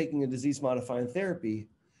addition to taking a disease-modifying therapy,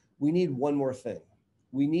 we need one more thing.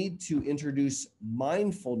 We need to introduce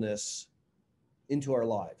mindfulness into our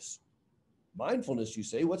lives. Mindfulness, you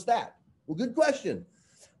say, what's that? Well, good question.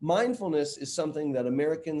 Mindfulness is something that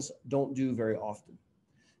Americans don't do very often.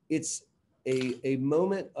 It's a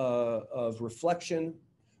moment of reflection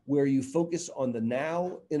where you focus on the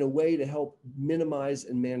now in a way to help minimize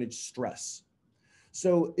and manage stress.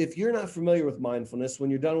 So if you're not familiar with mindfulness, when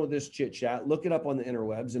you're done with this chit chat, look it up on the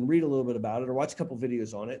interwebs and read a little bit about it or watch a couple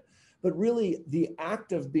videos on it. But really, the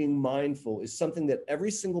act of being mindful is something that every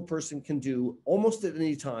single person can do almost at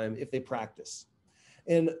any time if they practice.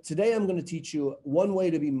 And today I'm going to teach you one way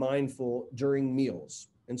to be mindful during meals.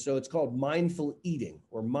 And so it's called mindful eating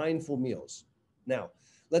or mindful meals. Now,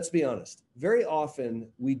 let's be honest. Very often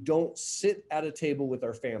we don't sit at a table with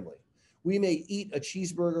our family. We may eat a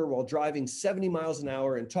cheeseburger while driving 70 miles an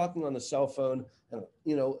hour and talking on the cell phone,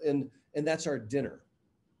 and that's our dinner.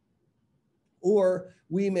 Or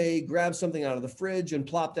we may grab something out of the fridge and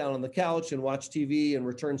plop down on the couch and watch TV and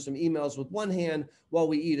return some emails with one hand while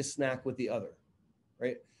we eat a snack with the other,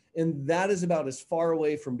 right? And that is about as far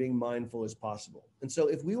away from being mindful as possible. And so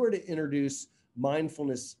if we were to introduce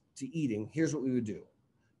mindfulness to eating, here's what we would do.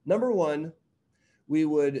 Number one, we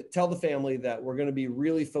would tell the family that we're going to be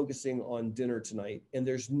really focusing on dinner tonight, and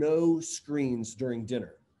there's no screens during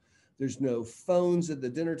dinner. There's no phones at the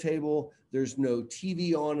dinner table. There's no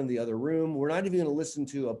TV on in the other room. We're not even going to listen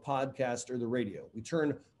to a podcast or the radio. We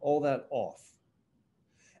turn all that off.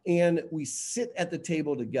 And we sit at the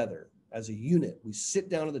table together as a unit. We sit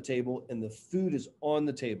down at the table and the food is on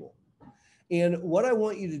the table. And what I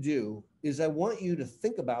want you to do is I want you to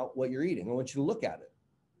think about what you're eating. I want you to look at it.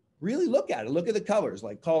 Really look at it. Look at the colors,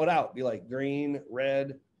 like call it out. Be like green,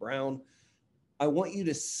 red, brown. I want you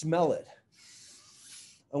to smell it.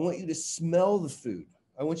 I want you to smell the food.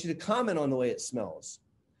 I want you to comment on the way it smells.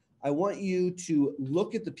 I want you to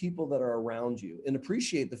look at the people that are around you and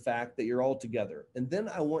appreciate the fact that you're all together. And then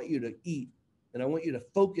I want you to eat, and I want you to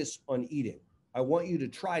focus on eating. I want you to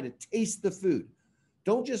try to taste the food.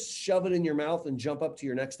 Don't just shove it in your mouth and jump up to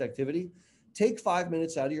your next activity. Take 5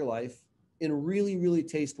 minutes out of your life and really, really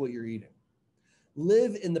taste what you're eating.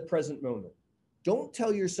 Live in the present moment. Don't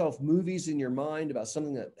tell yourself movies in your mind about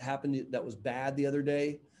something that happened that was bad the other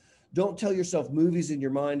day. Don't tell yourself movies in your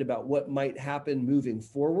mind about what might happen moving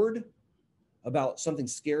forward, about something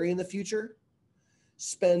scary in the future.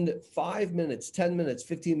 Spend 5 minutes, 10 minutes,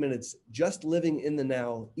 15 minutes just living in the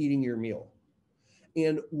now, eating your meal.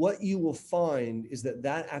 And what you will find is that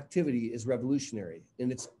that activity is revolutionary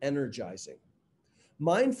and it's energizing.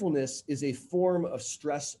 Mindfulness is a form of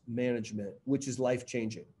stress management, which is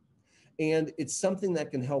life-changing. And it's something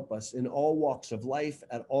that can help us in all walks of life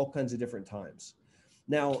at all kinds of different times.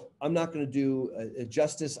 Now, I'm not going to do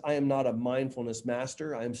justice. I am not a mindfulness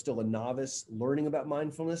master. I am still a novice learning about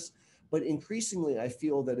mindfulness, but increasingly I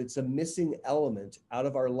feel that it's a missing element out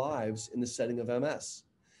of our lives in the setting of MS.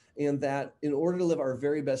 And that in order to live our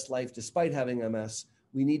very best life, despite having MS,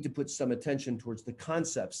 we need to put some attention towards the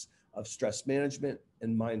concepts of stress management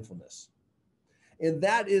and mindfulness. And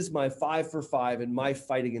that is my 5 for 5 in my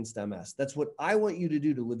fight against MS. That's what I want you to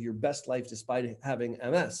do to live your best life despite having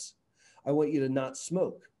MS. I want you to not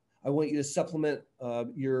smoke. I want you to supplement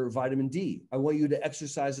your vitamin D. I want you to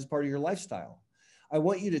exercise as part of your lifestyle. I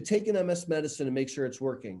want you to take an MS medicine and make sure it's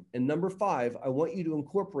working. And number 5, I want you to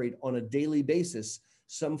incorporate on a daily basis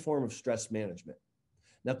some form of stress management.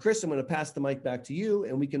 Now, Chris, I'm going to pass the mic back to you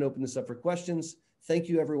and we can open this up for questions. Thank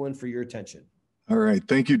you, everyone, for your attention. All right.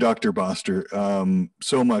 Thank you, Dr. Boster,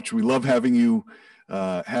 so much. We love having you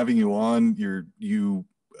on.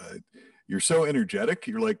 You're so energetic.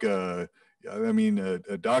 You're like a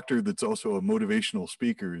doctor that's also a motivational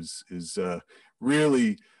speaker is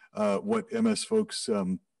really what MS folks,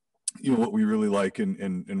 what we really like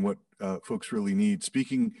and what folks really need.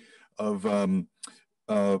 Speaking of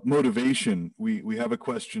motivation, we have a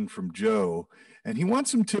question from Joe, and he wants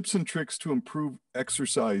some tips and tricks to improve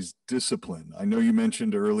exercise discipline. I know you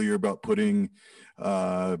mentioned earlier about putting,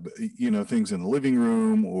 things in the living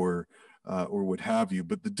room or what have you,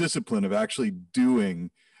 but the discipline of actually doing.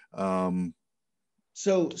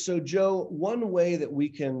 So Joe, one way that we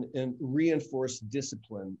can reinforce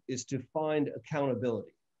discipline is to find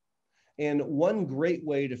accountability. And one great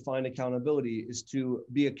way to find accountability is to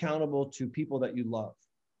be accountable to people that you love.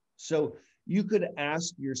 So you could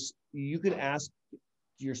ask your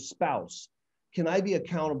spouse, can I be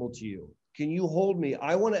accountable to you? Can you hold me?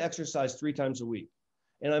 I want to exercise 3 times a week.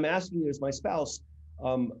 And I'm asking you as my spouse,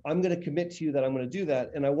 I'm going to commit to you that I'm going to do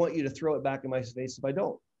that. And I want you to throw it back in my face if I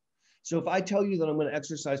don't. So if I tell you that I'm going to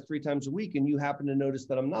exercise 3 times a week and you happen to notice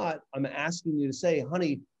that I'm not, I'm asking you to say,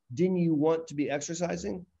 honey, didn't you want to be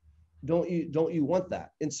exercising? Don't you want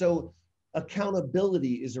that? And so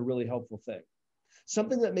accountability is a really helpful thing.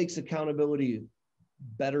 Something that makes accountability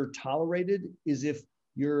better tolerated is if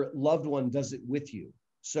your loved one does it with you.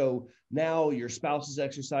 So now your spouse is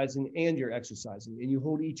exercising and you're exercising, and you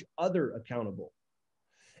hold each other accountable.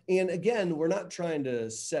 And again, we're not trying to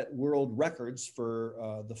set world records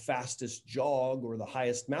for the fastest jog or the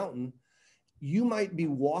highest mountain. You might be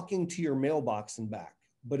walking to your mailbox and back,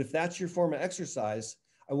 but if that's your form of exercise,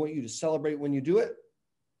 I want you to celebrate when you do it.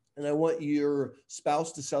 And I want your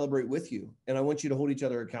spouse to celebrate with you. And I want you to hold each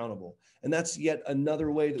other accountable. And that's yet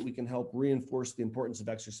another way that we can help reinforce the importance of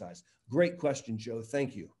exercise. Great question, Joe.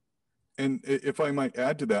 Thank you. And if I might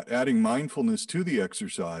add to that, adding mindfulness to the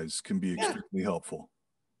exercise can be extremely helpful.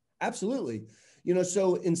 Absolutely.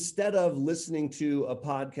 So instead of listening to a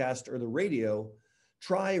podcast or the radio,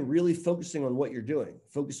 try really focusing on what you're doing.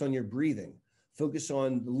 Focus on your breathing. Focus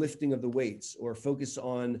on the lifting of the weights, or focus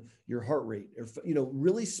on your heart rate, or,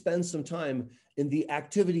 really spend some time. And the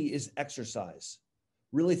activity is exercise.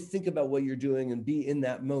 Really think about what you're doing and be in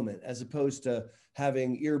that moment, as opposed to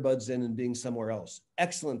having earbuds in and being somewhere else.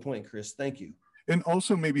 Excellent point, Chris. Thank you. And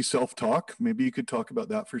also maybe self-talk. Maybe you could talk about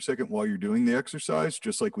that for a second while you're doing the exercise,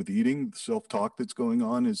 just like with eating. Self-talk that's going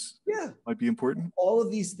on might be important. All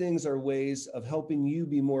of these things are ways of helping you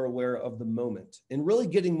be more aware of the moment and really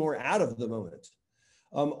getting more out of the moment.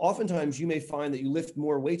 Oftentimes you may find that you lift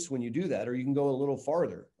more weights when you do that, or you can go a little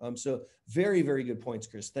farther. So very, very good points,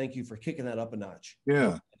 Chris. Thank you for kicking that up a notch.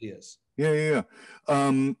 Yeah. Ideas. Yeah.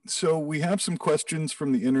 So we have some questions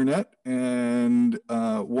from the internet, and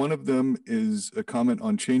one of them is a comment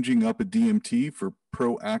on changing up a DMT for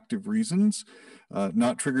proactive reasons,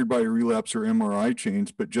 not triggered by a relapse or MRI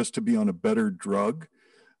change, but just to be on a better drug.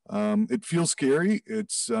 It feels scary.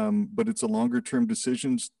 But it's a longer-term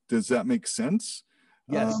decision. Does that make sense?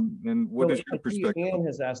 Yes. And what is your perspective? Anne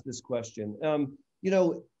has asked this question.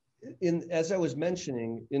 As I was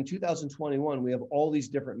mentioning, in 2021, we have all these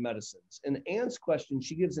different medicines. And Anne's question,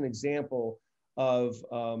 she gives an example of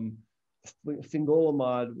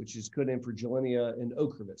fingolimod, which is code name for Gilenya, and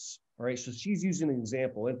Ocrevus. All right, so she's using an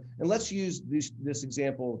example. And let's use this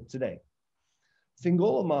example today.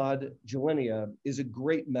 Fingolimod Gilenya is a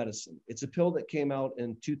great medicine. It's a pill that came out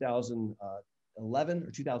in 2011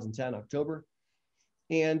 or 2010, October.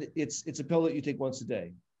 And it's a pill that you take once a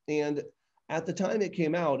day. And at the time it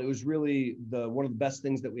came out, it was really one of the best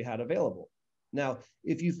things that we had available. Now,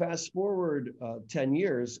 if you fast forward 10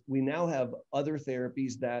 years, we now have other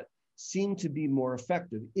therapies that seem to be more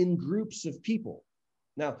effective in groups of people.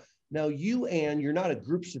 Now you, Anne, you're not a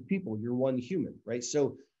groups of people, you're one human, right?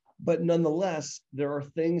 So, but nonetheless, there are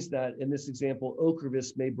things that, in this example,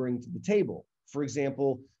 Ocrevus may bring to the table. For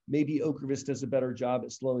example, maybe Ocrevus does a better job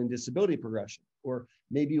at slowing disability progression, or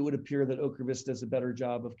maybe it would appear that Ocrevus does a better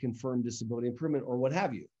job of confirmed disability improvement, or what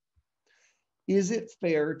have you. Is it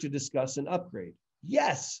fair to discuss an upgrade?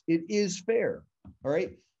 Yes, it is fair. All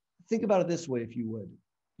right. Think about it this way, if you would.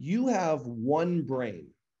 You have one brain.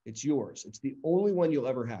 It's yours. It's the only one you'll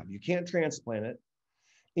ever have. You can't transplant it.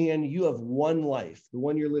 And you have one life, the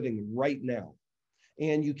one you're living right now.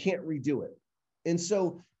 And you can't redo it. And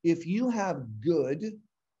so if you have good,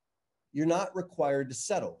 you're not required to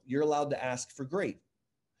settle. You're allowed to ask for great.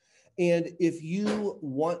 And if you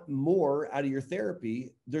want more out of your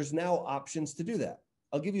therapy, there's now options to do that.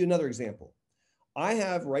 I'll give you another example. I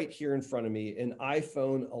have right here in front of me an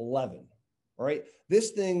iPhone 11. All right.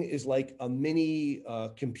 This thing is like a mini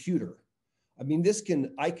computer. I mean,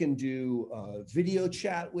 I can do video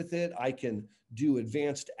chat with it. I can do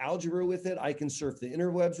advanced algebra with it. I can surf the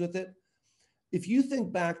interwebs with it. If you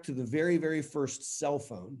think back to the very, very first cell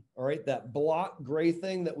phone, all right, that block gray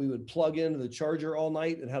thing that we would plug into the charger all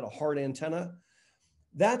night and had a hard antenna,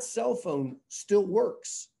 that cell phone still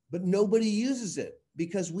works, but nobody uses it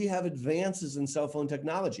because we have advances in cell phone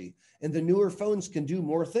technology and the newer phones can do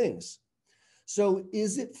more things. So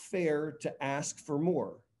is it fair to ask for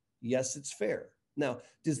more? Yes, it's fair. Now,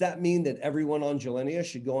 does that mean that everyone on Gilenya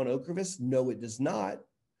should go on Ocrevus? No, it does not.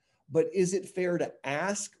 But is it fair to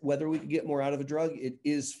ask whether we can get more out of a drug? It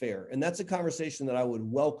is fair. And that's a conversation that I would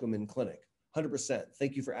welcome in clinic, 100%.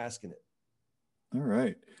 Thank you for asking it. All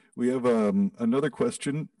right. We have another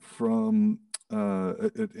question from,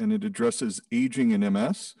 and it addresses aging in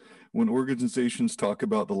MS. When organizations talk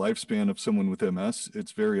about the lifespan of someone with MS,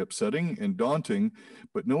 it's very upsetting and daunting,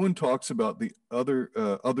 but no one talks about the other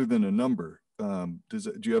than a number. Do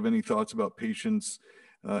you have any thoughts about patients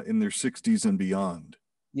in their 60s and beyond?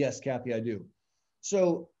 Yes, Kathy, I do.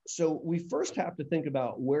 So we first have to think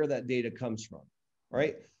about where that data comes from,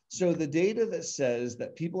 right? So the data that says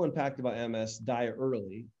that people impacted by MS die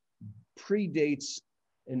early predates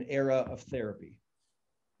an era of therapy,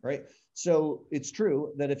 right? So it's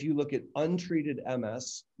true that if you look at untreated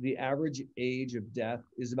MS, the average age of death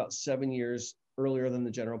is about 7 years earlier than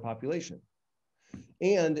the general population.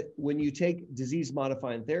 And when you take disease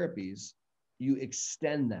modifying therapies, you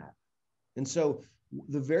extend that. And so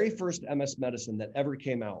the very first MS medicine that ever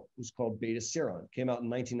came out was called beta-seron, came out in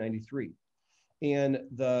 1993. And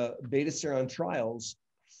the beta-seron trials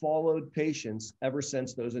followed patients ever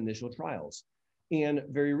since those initial trials. And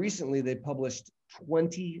very recently, they published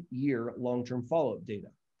 20-year long-term follow-up data.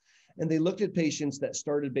 And they looked at patients that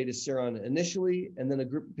started beta-seron initially, and then a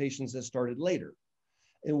group of patients that started later.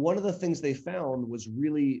 And one of the things they found was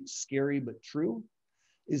really scary but true,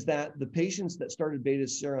 is that the patients that started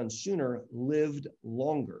beta-seron sooner lived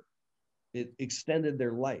longer. It extended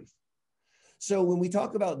their life. So when we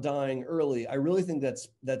talk about dying early, I really think that's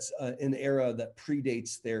an era that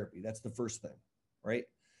predates therapy. That's the first thing, right?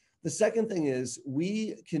 The second thing is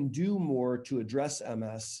we can do more to address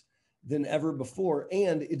MS than ever before,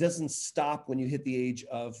 and it doesn't stop when you hit the age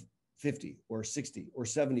of 50 or 60 or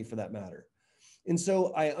 70 for that matter. And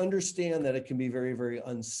so I understand that it can be very, very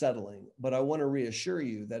unsettling, but I want to reassure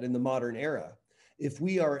you that in the modern era, if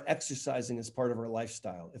we are exercising as part of our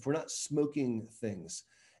lifestyle, if we're not smoking things,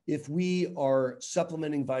 if we are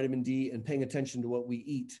supplementing vitamin D and paying attention to what we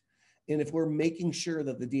eat, and if we're making sure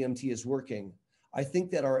that the DMT is working, I think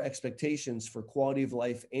that our expectations for quality of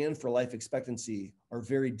life and for life expectancy are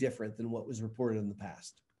very different than what was reported in the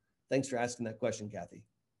past. Thanks for asking that question, Kathy.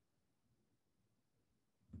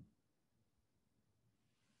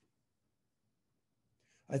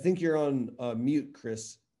 I think you're on mute,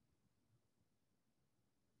 Chris.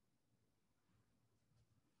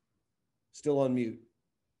 Still on mute.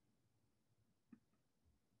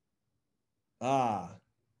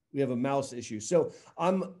 We have a mouse issue. So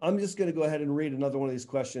I'm just going to go ahead and read another one of these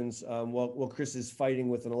questions while Chris is fighting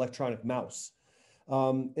with an electronic mouse.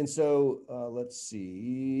 And so let's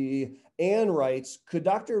see. Anne writes, could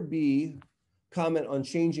Dr. B comment on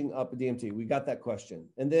changing up a DMT? We got that question.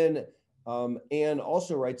 And then Anne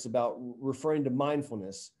also writes about referring to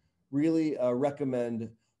mindfulness, really recommend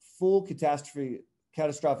full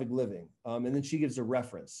catastrophic living. And then she gives a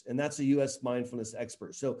reference, and that's a US mindfulness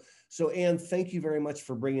expert. So Anne, thank you very much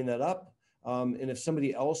for bringing that up. And if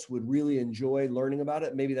somebody else would really enjoy learning about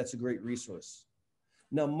it, maybe that's a great resource.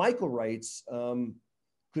 Now, Michael writes,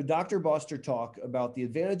 could Dr. Boster talk about the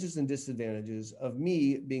advantages and disadvantages of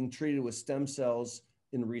me being treated with stem cells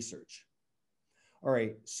in research? All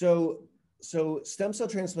right, so stem cell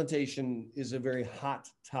transplantation is a very hot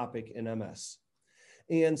topic in MS.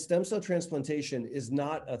 And stem cell transplantation is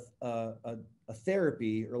not a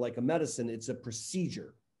therapy or like a medicine, it's a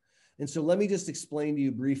procedure. And so let me just explain to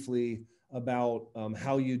you briefly about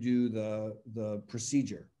how you do the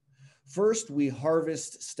procedure. First, we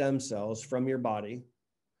harvest stem cells from your body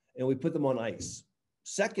and we put them on ice.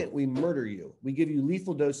 Second, we murder you. We give you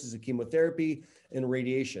lethal doses of chemotherapy and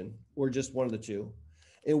radiation, or just one of the two.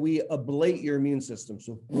 And we ablate your immune system.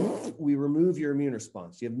 So we remove your immune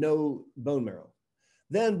response. You have no bone marrow.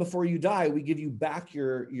 Then before you die, we give you back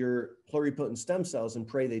your pluripotent stem cells and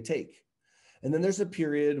pray they take. And then there's a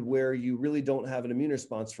period where you really don't have an immune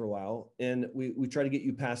response for a while. And we try to get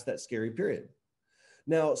you past that scary period.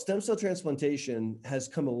 Now, stem cell transplantation has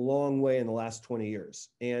come a long way in the last 20 years.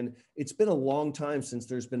 And it's been a long time since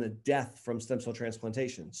there's been a death from stem cell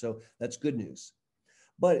transplantation. So that's good news.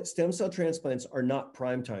 But stem cell transplants are not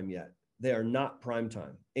prime time yet. They are not prime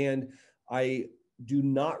time. And I do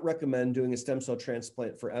not recommend doing a stem cell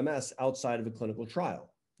transplant for MS outside of a clinical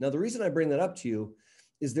trial. Now, the reason I bring that up to you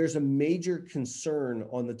is there's a major concern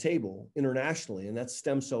on the table internationally, and that's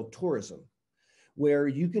stem cell tourism, where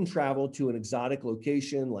you can travel to an exotic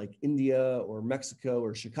location like India or Mexico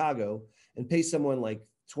or Chicago and pay someone like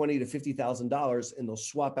 $20,000 to $50,000 and they'll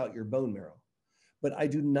swap out your bone marrow. But I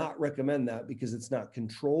do not recommend that because it's not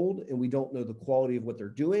controlled and we don't know the quality of what they're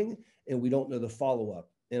doing and we don't know the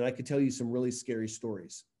follow-up. And I could tell you some really scary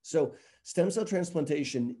stories. So stem cell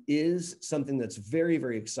transplantation is something that's very,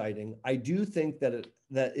 very exciting. I do think that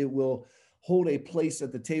it will hold a place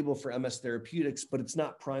at the table for MS therapeutics, but it's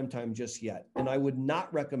not prime time just yet. And I would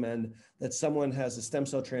not recommend that someone has a stem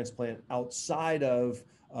cell transplant outside of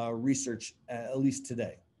research, at least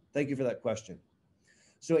today. Thank you for that question.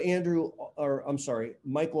 So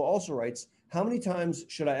Michael also writes, how many times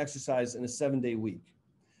should I exercise in a 7-day week?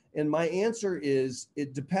 And my answer is,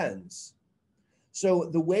 it depends. So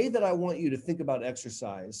the way that I want you to think about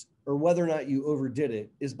exercise, or whether or not you overdid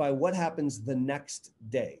it, is by what happens the next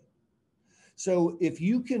day. So if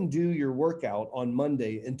you can do your workout on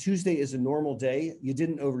Monday and Tuesday is a normal day, you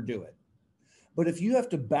didn't overdo it. But if you have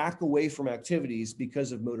to back away from activities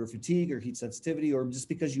because of motor fatigue or heat sensitivity, or just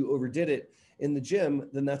because you overdid it in the gym,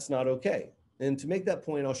 then that's not okay. And to make that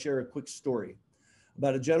point, I'll share a quick story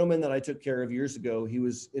about a gentleman that I took care of years ago. He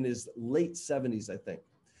was in his late 70s, I think.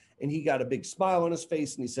 And he got a big smile on his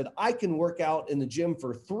face and he said, I can work out in the gym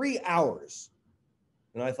for 3 hours.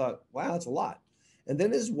 And I thought, wow, that's a lot. And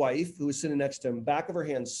then his wife, who was sitting next to him, back of her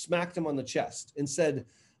hand, smacked him on the chest and said,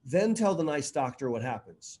 then tell the nice doctor what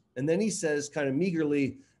happens. And then he says, kind of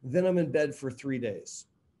meagerly, then I'm in bed for 3 days.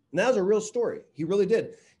 And that was a real story. He really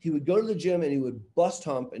did. He would go to the gym and he would bust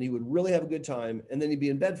hump and he would really have a good time. And then he'd be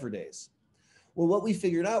in bed for days. Well, what we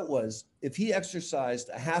figured out was if he exercised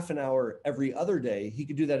a half an hour every other day, he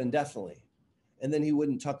could do that indefinitely. And then he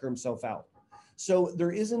wouldn't tucker himself out. So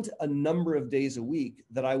there isn't a number of days a week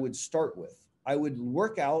that I would start with. I would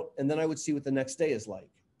work out and then I would see what the next day is like.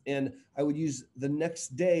 And I would use the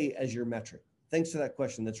next day as your metric. Thanks for that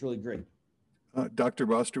question. That's really great. Dr.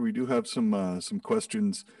 Boster, we do have some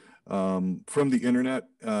questions from the internet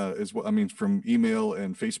as well. I mean, from email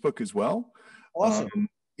and Facebook as well. Awesome.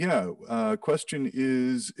 Question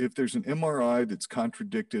is, if there's an MRI that's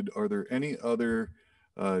contradicted, are there any other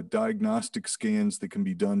diagnostic scans that can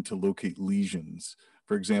be done to locate lesions?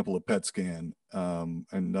 For example, a PET scan,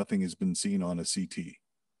 and nothing has been seen on a CT.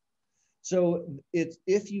 So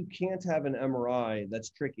if you can't have an MRI, that's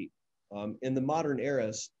tricky. In the modern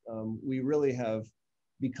era, we really have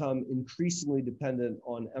become increasingly dependent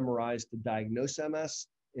on MRIs to diagnose MS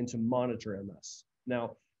and to monitor MS.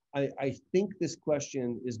 Now, I think this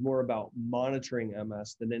question is more about monitoring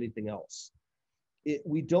MS than anything else.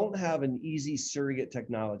 We don't have an easy surrogate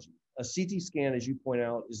technology. A CT scan, as you point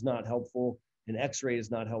out, is not helpful. An X-ray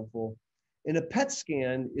is not helpful. And a PET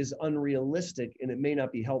scan is unrealistic and it may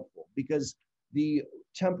not be helpful because the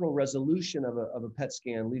temporal resolution of a PET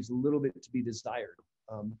scan leaves a little bit to be desired.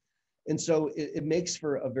 And so it makes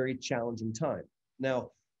for a very challenging time.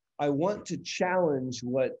 Now, I want to challenge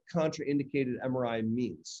what contraindicated MRI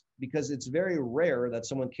means because it's very rare that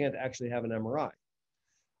someone can't actually have an MRI.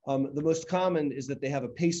 The most common is that they have a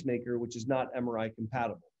pacemaker, which is not MRI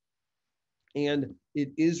compatible. And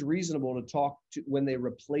it is reasonable to talk to when they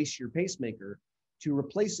replace your pacemaker to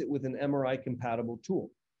replace it with an MRI compatible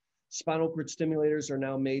tool. Spinal cord stimulators are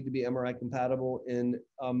now made to be MRI compatible, and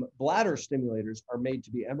bladder stimulators are made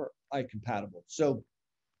to be MRI compatible. So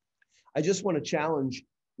I just want to challenge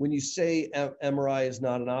when you say MRI is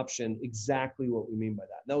not an option, exactly what we mean by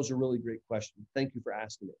that. That was a really great question. Thank you for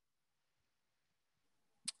asking it.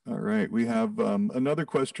 All right, we have another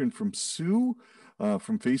question from Sue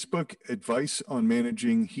from Facebook, advice on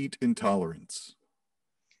managing heat intolerance.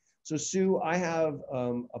 So Sue, I have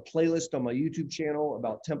a playlist on my YouTube channel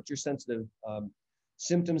about temperature sensitive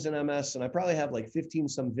symptoms in MS, and I probably have like 15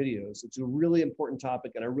 some videos. It's a really important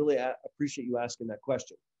topic, and I really appreciate you asking that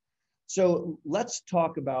question. So let's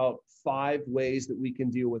talk about 5 ways that we can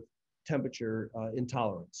deal with temperature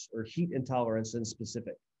intolerance or heat intolerance in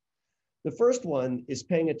specific. The first one is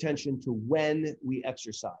paying attention to when we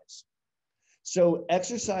exercise. So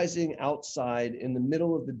exercising outside in the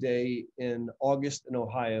middle of the day in August in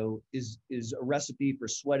Ohio is a recipe for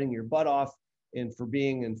sweating your butt off and for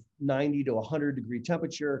being in 90 to 100 degree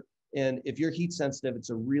temperature. And if you're heat sensitive,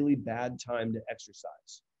 it's a really bad time to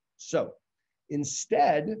exercise. So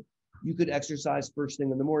instead, you could exercise first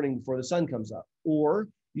thing in the morning before the sun comes up, or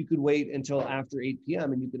you could wait until after 8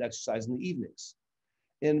 p.m. and you could exercise in the evenings.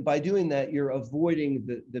 And by doing that, you're avoiding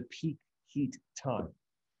the peak heat time.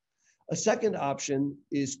 A second option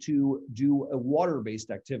is to do a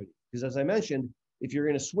water-based activity. Because as I mentioned, if you're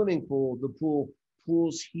in a swimming pool, the pool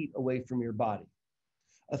pulls heat away from your body.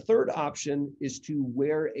 A third option is to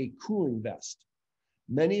wear a cooling vest.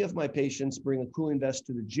 Many of my patients bring a cooling vest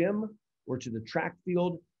to the gym or to the track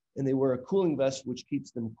field, and they wear a cooling vest, which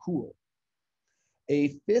keeps them cool.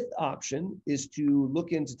 A fifth option is to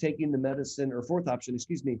look into taking the medicine, or fourth option,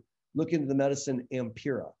 look into the medicine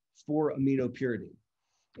Ampera for amidopyridine.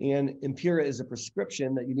 And Ampera is a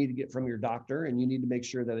prescription that you need to get from your doctor, and you need to make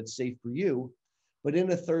sure that it's safe for you. But in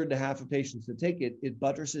a third to half of patients that take it, it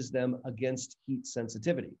buttresses them against heat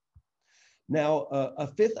sensitivity. Now, a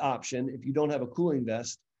fifth option, if you don't have a cooling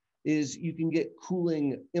vest, is you can get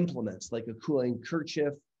cooling implements like a cooling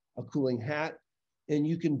kerchief, a cooling hat, and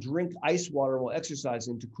you can drink ice water while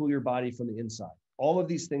exercising to cool your body from the inside. All of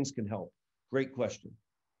these things can help. Great question.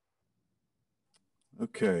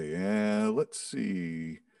 Okay, let's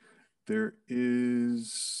see. There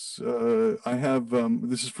is, I have,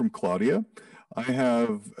 this is from Claudia. I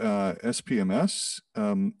have SPMS.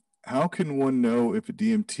 How can one know if a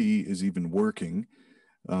DMT is even working?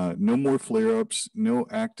 No more flare-ups, no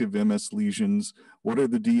active MS lesions. What are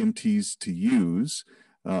the DMTs to use?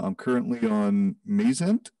 I'm currently on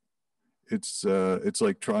Mazent. It's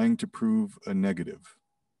like trying to prove a negative.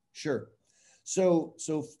 Sure. So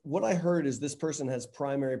what I heard is this person has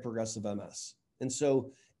primary progressive MS. And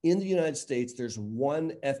so in the United States, there's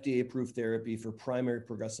one FDA-approved therapy for primary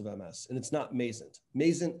progressive MS, and it's not Mazent.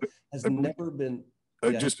 Mazent has never been.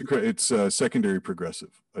 It's secondary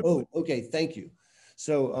progressive. Oh, okay. Thank you.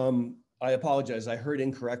 So I apologize. I heard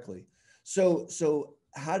incorrectly. So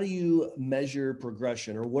how do you measure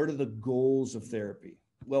progression, or what are the goals of therapy?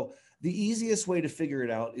 Well, the easiest way to figure it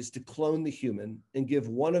out is to clone the human and give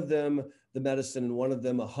one of them the medicine and one of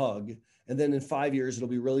them a hug. And then in 5 years, it'll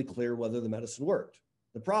be really clear whether the medicine worked.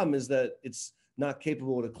 The problem is that it's not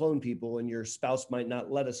capable to clone people, and your spouse might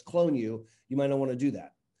not let us clone you. You might not want to do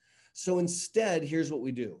that. So instead, here's what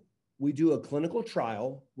we do. We do a clinical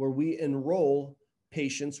trial where we enroll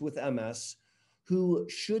patients with MS who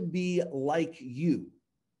should be like you.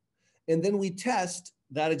 And then we test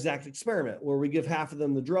that exact experiment where we give half of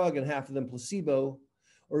them the drug and half of them placebo,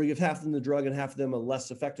 or we give half of them the drug and half of them a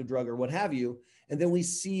less effective drug or what have you. And then we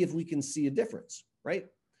see if we can see a difference, right?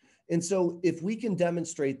 And so if we can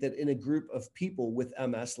demonstrate that in a group of people with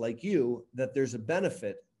MS like you, that there's a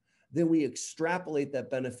benefit, then we extrapolate that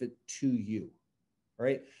benefit to you,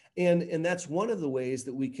 right? And that's one of the ways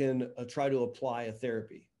that we can try to apply a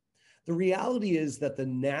therapy. The reality is that the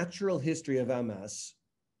natural history of MS,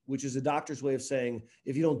 which is a doctor's way of saying,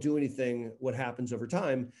 if you don't do anything, what happens over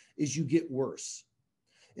time is you get worse.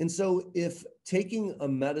 And so if taking a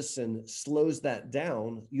medicine slows that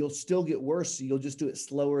down, you'll still get worse. You'll just do it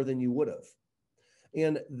slower than you would have.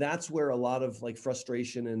 And that's where a lot of like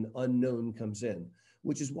frustration and unknown comes in,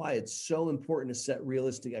 which is why it's so important to set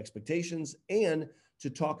realistic expectations and to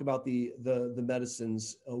talk about the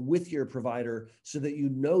medicines with your provider so that you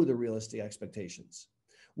know the realistic expectations.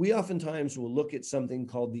 We oftentimes will look at something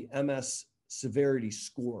called the MS severity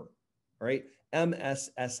score, right?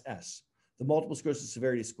 MSSS, the multiple sclerosis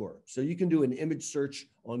severity score. So you can do an image search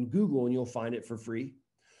on Google and you'll find it for free.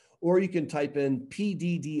 Or you can type in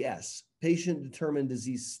PDDS, patient determined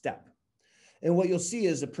disease step. And what you'll see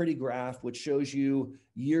is a pretty graph which shows you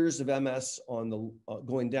years of MS on the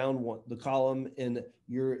going down the column and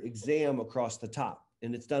your exam across the top.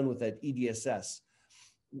 And it's done with that EDSS.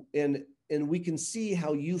 And we can see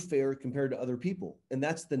how you fare compared to other people. And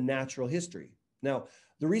that's the natural history. Now,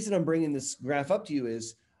 the reason I'm bringing this graph up to you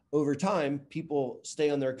is over time, people stay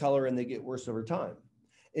on their color and they get worse over time.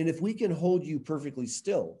 And if we can hold you perfectly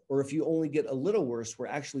still, or if you only get a little worse, we're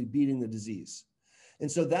actually beating the disease. And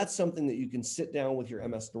so that's something that you can sit down with your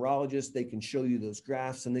MS neurologist. They can show you those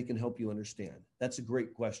graphs and they can help you understand. That's a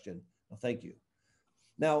great question. Well, thank you.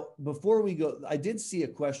 Now, before we go, I did see a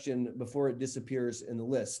question before it disappears in the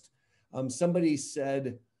list. Somebody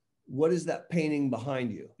said, what is that painting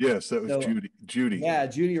behind you? Yes, that was Judy. Yeah,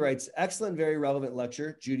 Judy writes, excellent, very relevant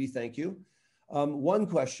lecture. Judy, thank you. One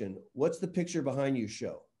question, what's the picture behind you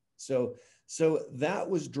show? So that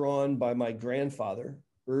was drawn by my grandfather,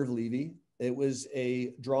 Irv Levy. It was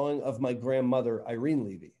a drawing of my grandmother, Irene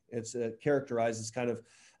Levy. It's characterized as kind of,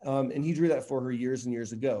 and he drew that for her years and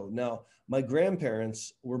years ago. Now, my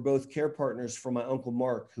grandparents were both care partners for my Uncle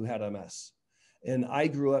Mark, who had MS. And I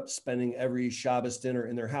grew up spending every Shabbos dinner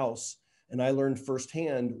in their house, and I learned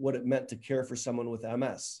firsthand what it meant to care for someone with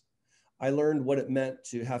MS. I learned what it meant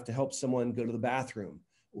to have to help someone go to the bathroom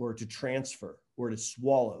or to transfer or to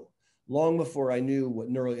swallow long before I knew what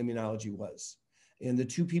neuroimmunology was. And the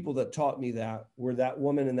two people that taught me that were that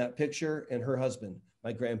woman in that picture and her husband,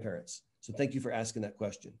 my grandparents. So thank you for asking that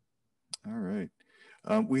question. All right.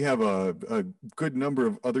 We have a good number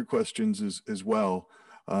of other questions as well,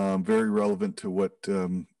 very relevant to what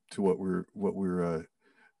we're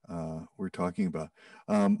talking about.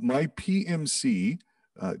 My PMC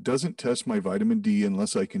doesn't test my vitamin D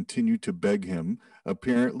unless I continue to beg him.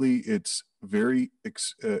 Apparently, it's a very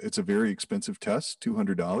expensive test,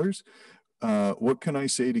 $200. What can I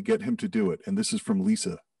say to get him to do it? And this is from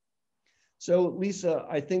Lisa. So Lisa,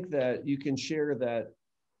 I think that you can share that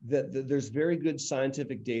there's very good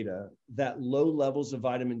scientific data that low levels of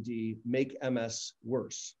vitamin D make MS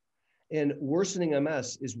worse. And worsening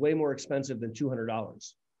MS is way more expensive than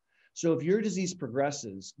 $200. So if your disease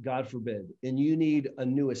progresses, God forbid, and you need a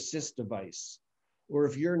new assist device, or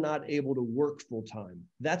if you're not able to work full time,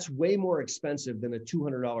 that's way more expensive than a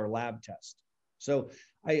 $200 lab test. So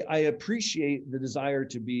I appreciate the desire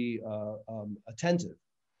to be attentive,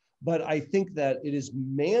 but I think that it is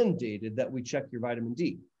mandated that we check your vitamin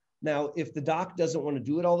D. Now, if the doc doesn't want to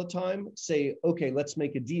do it all the time, say, okay, let's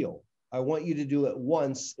make a deal. I want you to do it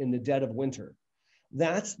once in the dead of winter.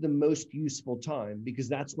 That's the most useful time because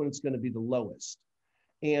that's when it's going to be the lowest.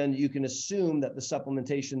 And you can assume that the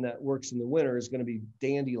supplementation that works in the winter is going to be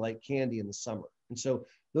dandy like candy in the summer. And so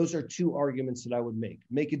those are two arguments that I would make.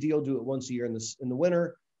 Make a deal, do it once a year in the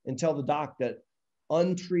winter, and tell the doc that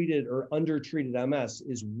untreated or undertreated MS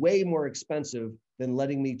is way more expensive than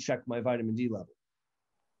letting me check my vitamin D level.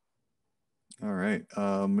 All right.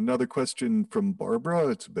 Another question from Barbara.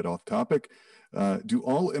 It's a bit off topic. Do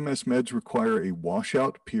all MS meds require a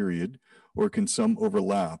washout period, or can some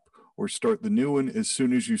overlap, or start the new one as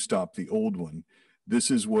soon as you stop the old one?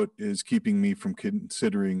 This is what is keeping me from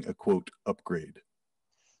considering a quote upgrade.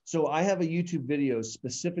 So I have a YouTube video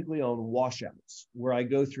specifically on washouts where I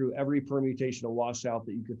go through every permutation of washout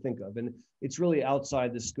that you could think of. And it's really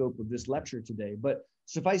outside the scope of this lecture today, but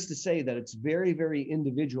suffice to say that it's very, very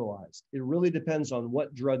individualized. It really depends on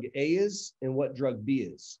what drug A is and what drug B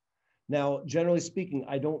is. Now, generally speaking,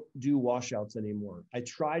 I don't do washouts anymore. I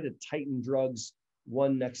try to tighten drugs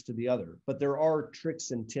one next to the other, but there are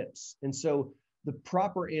tricks and tips. And so the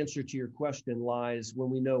proper answer to your question lies when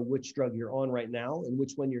we know which drug you're on right now and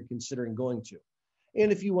which one you're considering going to.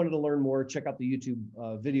 And if you wanted to learn more, check out the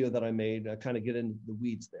YouTube video that I made, kind of get into the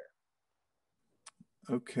weeds there.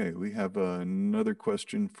 Okay, we have another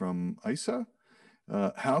question from Isa.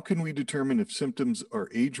 How can we determine if symptoms are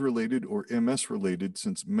age-related or MS-related,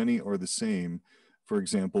 since many are the same? For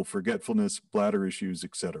example, forgetfulness, bladder issues,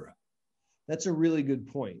 etc. That's a really good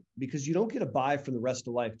point, because you don't get a buy for the rest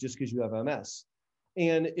of life just because you have MS.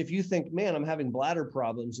 And if you think, man, I'm having bladder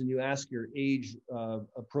problems, and you ask your age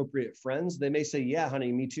appropriate friends, they may say, yeah,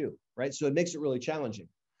 honey, me too, right? So it makes it really challenging.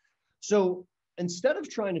 So instead of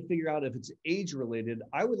trying to figure out if it's age related,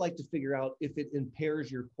 I would like to figure out if it impairs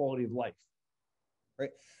your quality of life, right?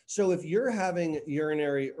 So if you're having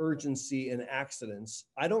urinary urgency and accidents,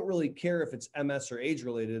 I don't really care if it's MS or age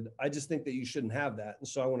related. I just think that you shouldn't have that. And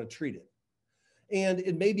so I want to treat it. And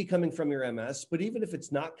it may be coming from your MS, but even if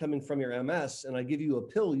it's not coming from your MS and I give you a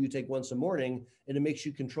pill you take once a morning and it makes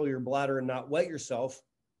you control your bladder and not wet yourself,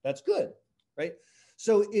 that's good, right?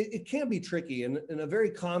 So it can be tricky. And a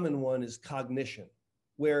very common one is cognition,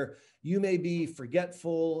 where you may be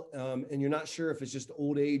forgetful and you're not sure if it's just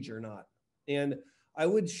old age or not. And I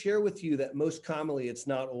would share with you that most commonly it's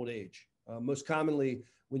not old age. Most commonly,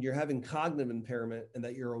 when you're having cognitive impairment and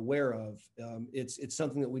that you're aware of, it's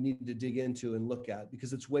something that we need to dig into and look at,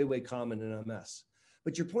 because it's way, way common in MS.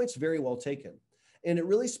 But your point's very well taken. And it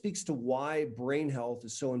really speaks to why brain health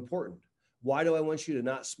is so important. Why do I want you to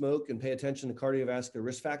not smoke and pay attention to cardiovascular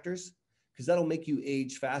risk factors? Because that'll make you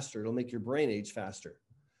age faster. It'll make your brain age faster.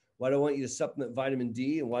 Why do I want you to supplement vitamin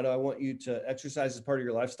D? And why do I want you to exercise as part of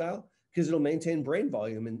your lifestyle? Because it'll maintain brain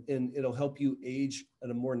volume and it'll help you age at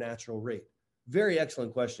a more natural rate. Very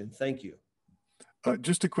excellent question. Thank you.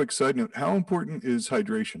 Just a quick side note. How important is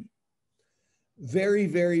hydration? Very,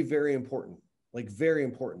 very, very important. Like very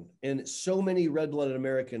important. And so many red-blooded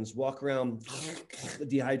Americans walk around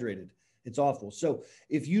dehydrated. It's awful. So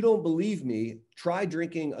if you don't believe me, try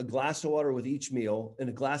drinking a glass of water with each meal and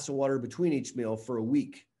a glass of water between each meal for a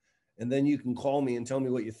week. And then you can call me and tell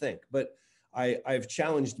me what you think. But I've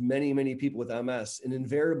challenged many, many people with MS, and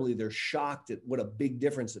invariably they're shocked at what a big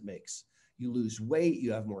difference it makes. You lose weight,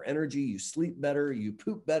 you have more energy, you sleep better, you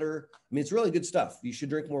poop better. I mean, it's really good stuff. You should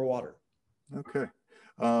drink more water. Okay.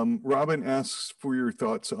 Robin asks for your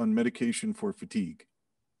thoughts on medication for fatigue.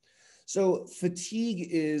 So fatigue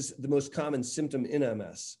is the most common symptom in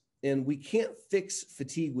MS, and we can't fix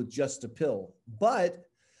fatigue with just a pill, but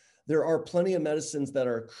there are plenty of medicines that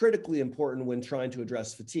are critically important when trying to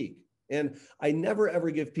address fatigue. And I never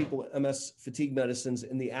ever give people MS fatigue medicines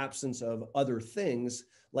in the absence of other things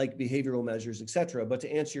like behavioral measures, et cetera. But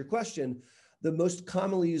to answer your question, the most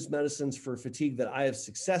commonly used medicines for fatigue that I have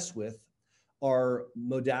success with are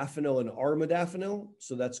modafinil and armodafinil.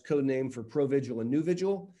 So that's code name for Provigil and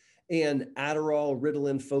Nuvigil, and Adderall,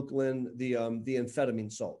 Ritalin, Focalin, the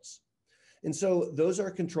amphetamine salts. And so those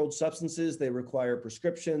are controlled substances. They require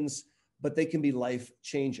prescriptions, but they can be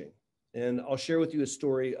life-changing. And I'll share with you a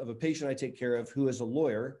story of a patient I take care of who is a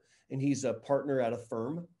lawyer, and he's a partner at a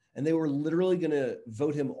firm, and they were literally going to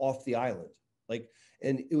vote him off the island. Like,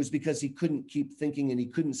 and it was because he couldn't keep thinking and he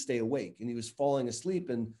couldn't stay awake and he was falling asleep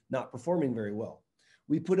and not performing very well.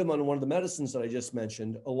 We put him on one of the medicines that I just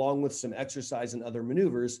mentioned, along with some exercise and other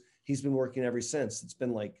maneuvers. He's been working ever since. It's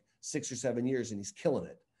been like 6 or 7 years and he's killing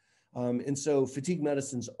it. And so fatigue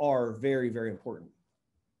medicines are very, very important.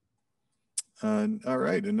 All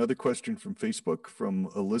right, another question from Facebook from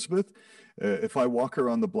Elizabeth. If I walk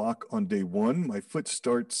around the block on day one, my foot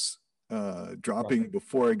starts dropping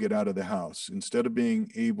before I get out of the house,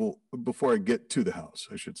 before I get to the house,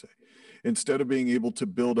 I should say. Instead of being able to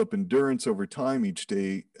build up endurance over time, each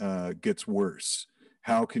day gets worse.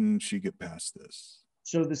 How can she get past this?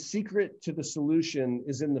 So the secret to the solution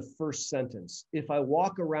is in the first sentence. If I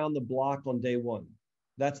walk around the block on day one,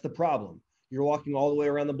 that's the problem. You're walking all the way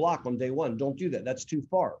around the block on day one. Don't do that. That's too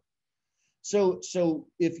far. So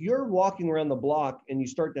if you're walking around the block and you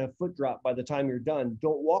start to have foot drop by the time you're done,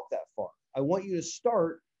 don't walk that far. I want you to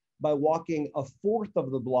start by walking a fourth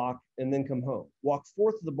of the block and then come home. Walk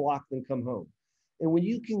fourth of the block, then come home. And when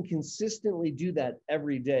you can consistently do that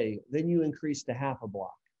every day, then you increase to half a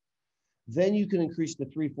block. Then you can increase to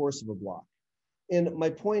 3/4 of a block. And my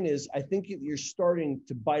point is, I think you're starting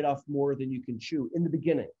to bite off more than you can chew in the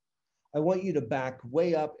beginning. I want you to back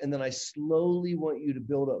way up, and then I slowly want you to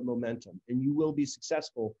build up momentum, and you will be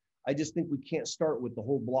successful. I just think we can't start with the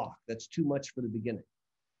whole block. That's too much for the beginning.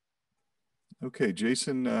 Okay,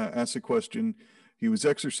 Jason asked a question. He was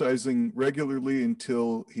exercising regularly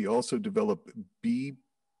until he also developed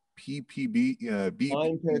BPPV.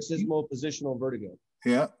 Benign paroxysmal positional vertigo.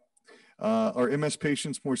 Yeah. Are MS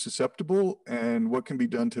patients more susceptible, and what can be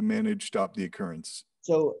done to stop the occurrence?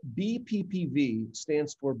 So BPPV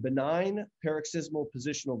stands for benign paroxysmal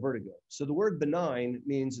positional vertigo. So the word benign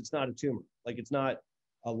means it's not a tumor, like it's not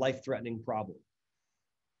a life-threatening problem.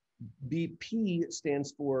 BP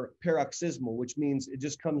stands for paroxysmal, which means it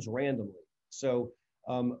just comes randomly. So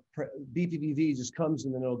BPPV just comes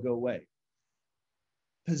and then it'll go away.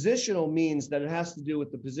 Positional means that it has to do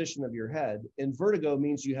with the position of your head, and vertigo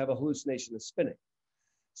means you have a hallucination of spinning.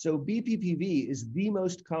 So BPPV is the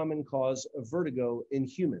most common cause of vertigo in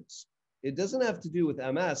humans. It doesn't have to do with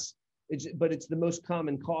MS, but it's the most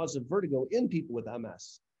common cause of vertigo in people with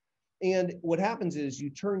MS. And what happens is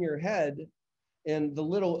you turn your head and the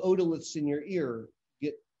little otoliths in your ear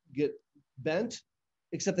get bent,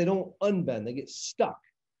 except they don't unbend, they get stuck.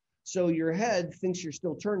 So your head thinks you're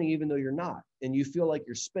still turning even though you're not, and you feel like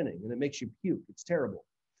you're spinning and it makes you puke. It's terrible.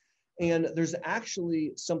 And there's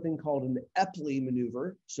actually something called an Epley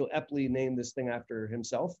maneuver. So Epley named this thing after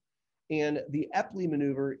himself. And the Epley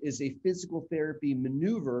maneuver is a physical therapy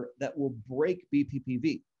maneuver that will break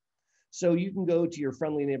BPPV. So you can go to your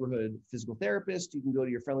friendly neighborhood physical therapist, you can go to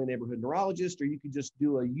your friendly neighborhood neurologist, or you can just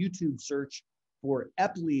do a YouTube search for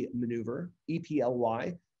Epley maneuver,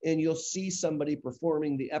 EPLY, and you'll see somebody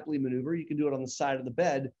performing the Epley maneuver. You can do it on the side of the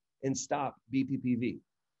bed and stop BPPV.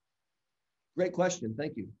 Great question.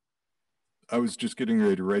 Thank you. I was just getting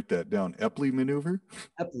ready to write that down. Epley maneuver?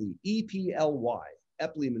 Epley, E-P-L-Y,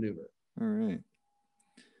 Epley maneuver. All right.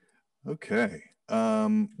 Okay.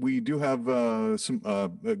 We do have a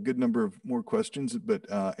good number of more questions, but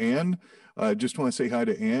Anne, I just want to say hi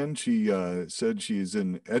to Anne. She said she's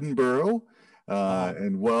in Edinburgh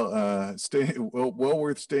and well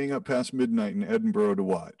worth staying up past midnight in Edinburgh to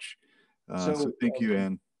watch. So thank you,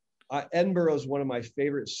 Anne. Edinburgh is one of my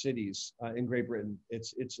favorite cities in Great Britain.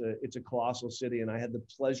 It's a colossal city, and I had the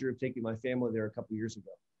pleasure of taking my family there a couple of years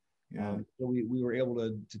ago. Yeah. So we were able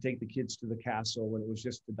to take the kids to the castle, and it was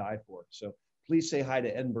just to die for. So please say hi to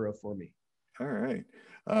Edinburgh for me. All right,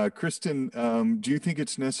 Kristen. Do you think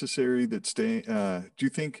it's necessary that staying on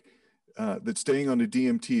a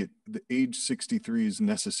DMT at the age 63 is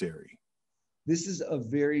necessary? This is a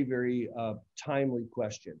very, very timely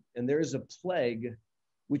question, and there is a plague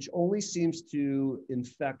which only seems to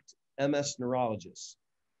infect MS neurologists.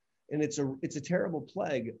 And it's a terrible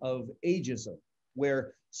plague of ageism,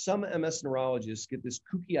 where some MS neurologists get this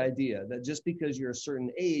kooky idea that just because you're a certain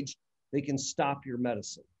age, they can stop your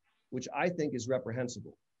medicine, which I think is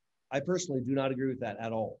reprehensible. I personally do not agree with that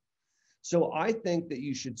at all. So I think that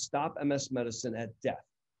you should stop MS medicine at death,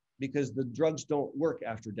 because the drugs don't work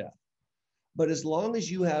after death. But as long as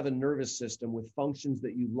you have a nervous system with functions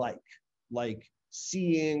that you like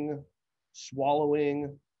seeing,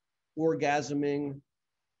 swallowing, orgasming,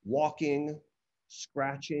 walking,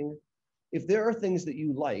 scratching, if there are things that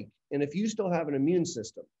you like, and if you still have an immune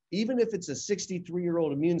system, even if it's a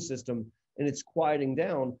 63-year-old immune system and it's quieting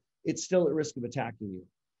down, it's still at risk of attacking you.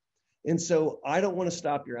 And so I don't want to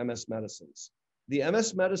stop your MS medicines. The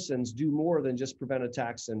MS medicines do more than just prevent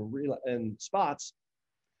attacks and spots.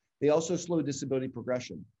 They also slow disability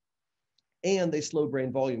progression. and they slow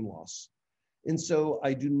brain volume loss. And so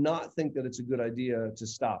I do not think that it's a good idea to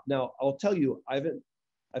stop. Now, I'll tell you,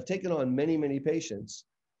 I've taken on many, many patients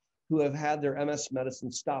who have had their MS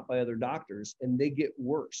medicine stopped by other doctors and they get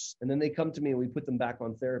worse. And then they come to me and we put them back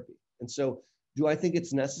on therapy. And so do I think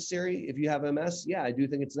it's necessary if you have MS? Yeah, I do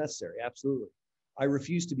think it's necessary. Absolutely. I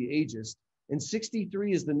refuse to be ageist. And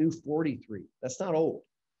 63 is the new 43. That's not old.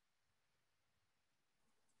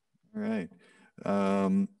 All right.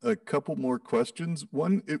 A couple more questions.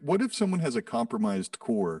 One, what if someone has a compromised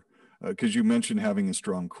core? Because you mentioned having a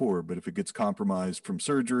strong core, but if it gets compromised from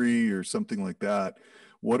surgery or something like that,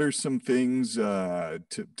 what are some things to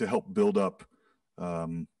help build up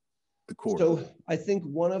the core? So I think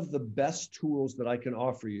one of the best tools that I can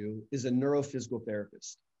offer you is a neurophysical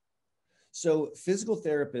therapist. So physical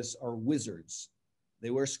therapists are wizards.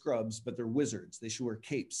 They wear scrubs, but they're wizards. They should wear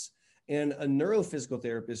capes. And a neurophysical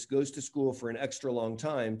therapist goes to school for an extra long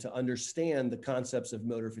time to understand the concepts of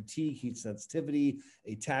motor fatigue, heat sensitivity,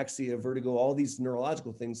 ataxia, vertigo, all these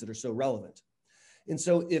neurological things that are so relevant. And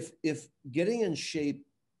so if getting in shape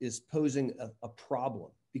is posing a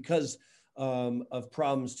problem because of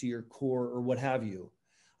problems to your core or what have you,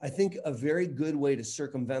 I think a very good way to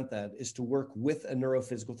circumvent that is to work with a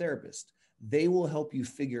neurophysical therapist. They will help you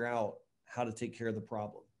figure out how to take care of the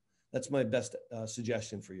problem. That's my best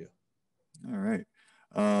suggestion for you. All right.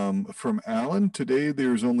 From Alan, today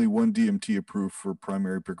there's only one DMT approved for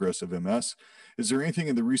primary progressive MS. Is there anything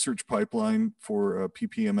in the research pipeline for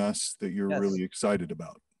PPMS that you're really excited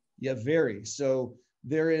about? Yeah, very. So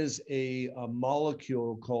there is a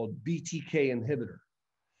molecule called BTK inhibitor.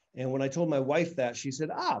 And when I told my wife that, she said,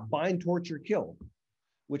 bind, torture, kill.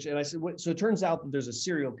 And I said, so it turns out that there's a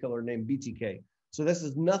serial killer named BTK. So this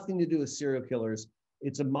has nothing to do with serial killers.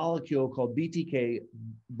 It's a molecule called BTK,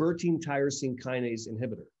 butyrate tyrosine kinase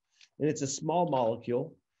inhibitor. And it's a small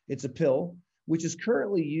molecule. It's a pill, which is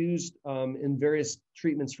currently used in various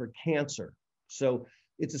treatments for cancer. So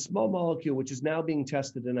it's a small molecule, which is now being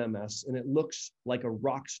tested in MS, and it looks like a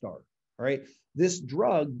rock star. All right. This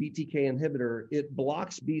drug, BTK inhibitor, it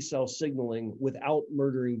blocks B cell signaling without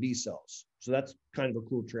murdering B cells. So that's kind of a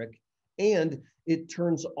cool trick. And it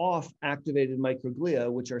turns off activated microglia,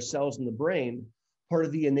 which are cells in the brain, part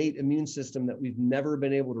of the innate immune system that we've never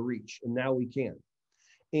been able to reach. And now we can.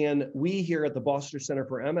 And we here at the Boster Center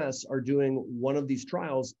for MS are doing one of these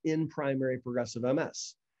trials in primary progressive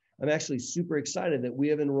MS. I'm actually super excited that we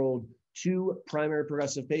have enrolled 2 primary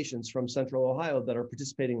progressive patients from Central Ohio that are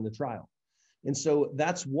participating in the trial. And so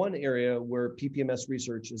that's one area where PPMS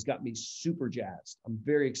research has got me super jazzed. I'm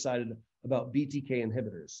very excited about BTK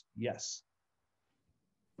inhibitors. Yes.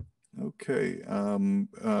 Okay.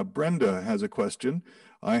 Brenda has a question.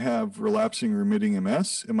 I have relapsing remitting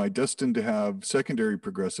MS. Am I destined to have secondary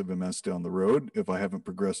progressive MS down the road if I haven't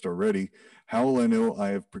progressed already? How will I know I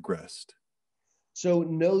have progressed? So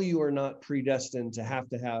no, you are not predestined to have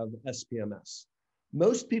SPMS.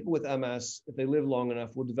 Most people with MS, if they live long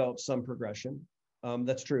enough, will develop some progression.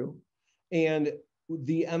 That's true. And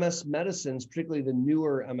the MS medicines, particularly the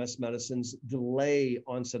newer MS medicines, delay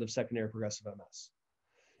onset of secondary progressive MS.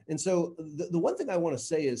 And so the one thing I want to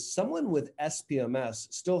say is someone with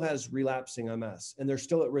SPMS still has relapsing MS, and they're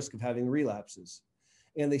still at risk of having relapses,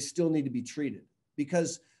 and they still need to be treated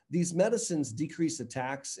because these medicines decrease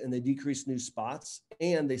attacks and they decrease new spots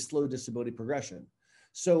and they slow disability progression.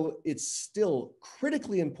 So it's still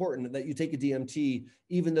critically important that you take a DMT,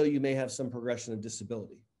 even though you may have some progression of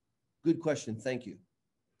disability. Good question. Thank you.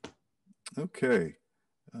 Okay.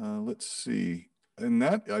 Let's see. And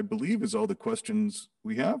that, I believe, is all the questions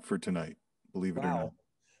we have for tonight, believe it or not.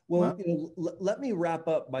 Well, let me wrap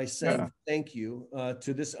up by saying thank you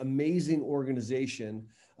to this amazing organization.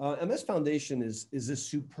 MS Foundation is a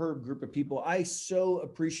superb group of people. I so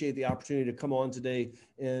appreciate the opportunity to come on today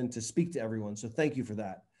and to speak to everyone. So thank you for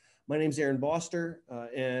that. My name is Aaron Boster,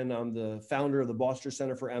 and I'm the founder of the Boster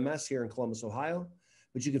Center for MS here in Columbus, Ohio.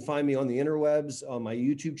 But you can find me on the interwebs on my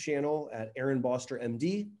YouTube channel at Aaron Boster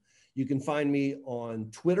MD. You can find me on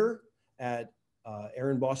Twitter at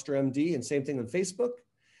Aaron Boster MD, and same thing on Facebook.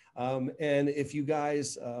 And if you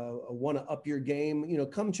guys want to up your game,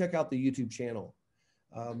 come check out the YouTube channel.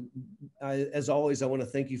 As always, I want to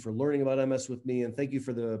thank you for learning about MS with me, and thank you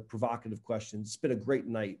for the provocative questions. It's been a great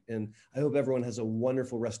night, and I hope everyone has a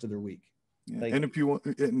wonderful rest of their week. Yeah. And if you want,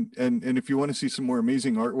 and if you want to see some more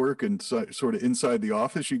amazing artwork and sort of inside the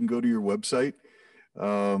office, you can go to your website.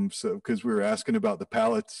 So because we were asking about the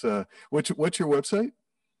palettes, what's your website?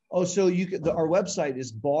 Oh, so our website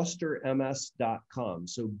is bosterms.com.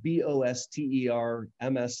 So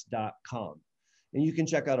BOSTERMS.com. And you can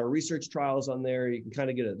check out our research trials on there. You can kind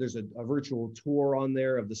of there's a virtual tour on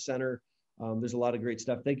there of the center. there's a lot of great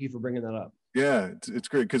stuff. Thank you for bringing that up. Yeah, it's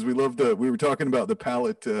great because we were talking about the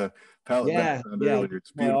palate background earlier.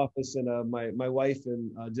 It's my beautiful. office and my wife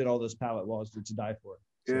and did all those palette walls to die for.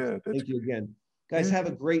 So Yeah, thank you again. Guys, have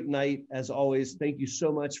a great night. As always, thank you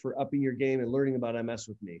so much for upping your game and learning about MS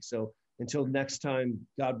with me. So until next time,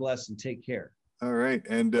 God bless and take care. All right.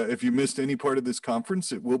 And if you missed any part of this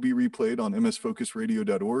conference, it will be replayed on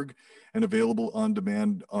msfocusradio.org and available on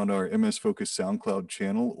demand on our MS Focus SoundCloud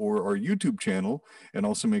channel or our YouTube channel. And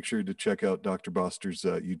also make sure to check out Dr. Boster's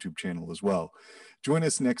YouTube channel as well. Join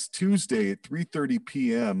us next Tuesday at 3:30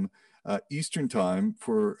 p.m. Eastern Time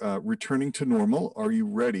for Returning to Normal. Are You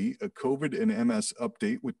Ready? A COVID and MS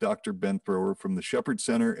update with Dr. Ben Thrower from the Shepherd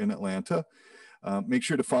Center in Atlanta. Make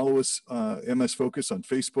sure to follow us, MS Focus, on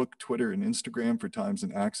Facebook, Twitter, and Instagram for times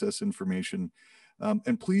and access information.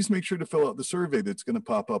 And please make sure to fill out the survey that's going to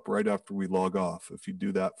pop up right after we log off. If you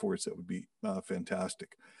do that for us, that would be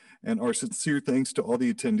fantastic. And our sincere thanks to all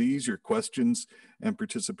the attendees, your questions and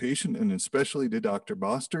participation, and especially to Dr.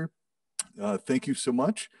 Boster. Thank you so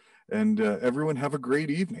much. And everyone have a great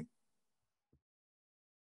evening.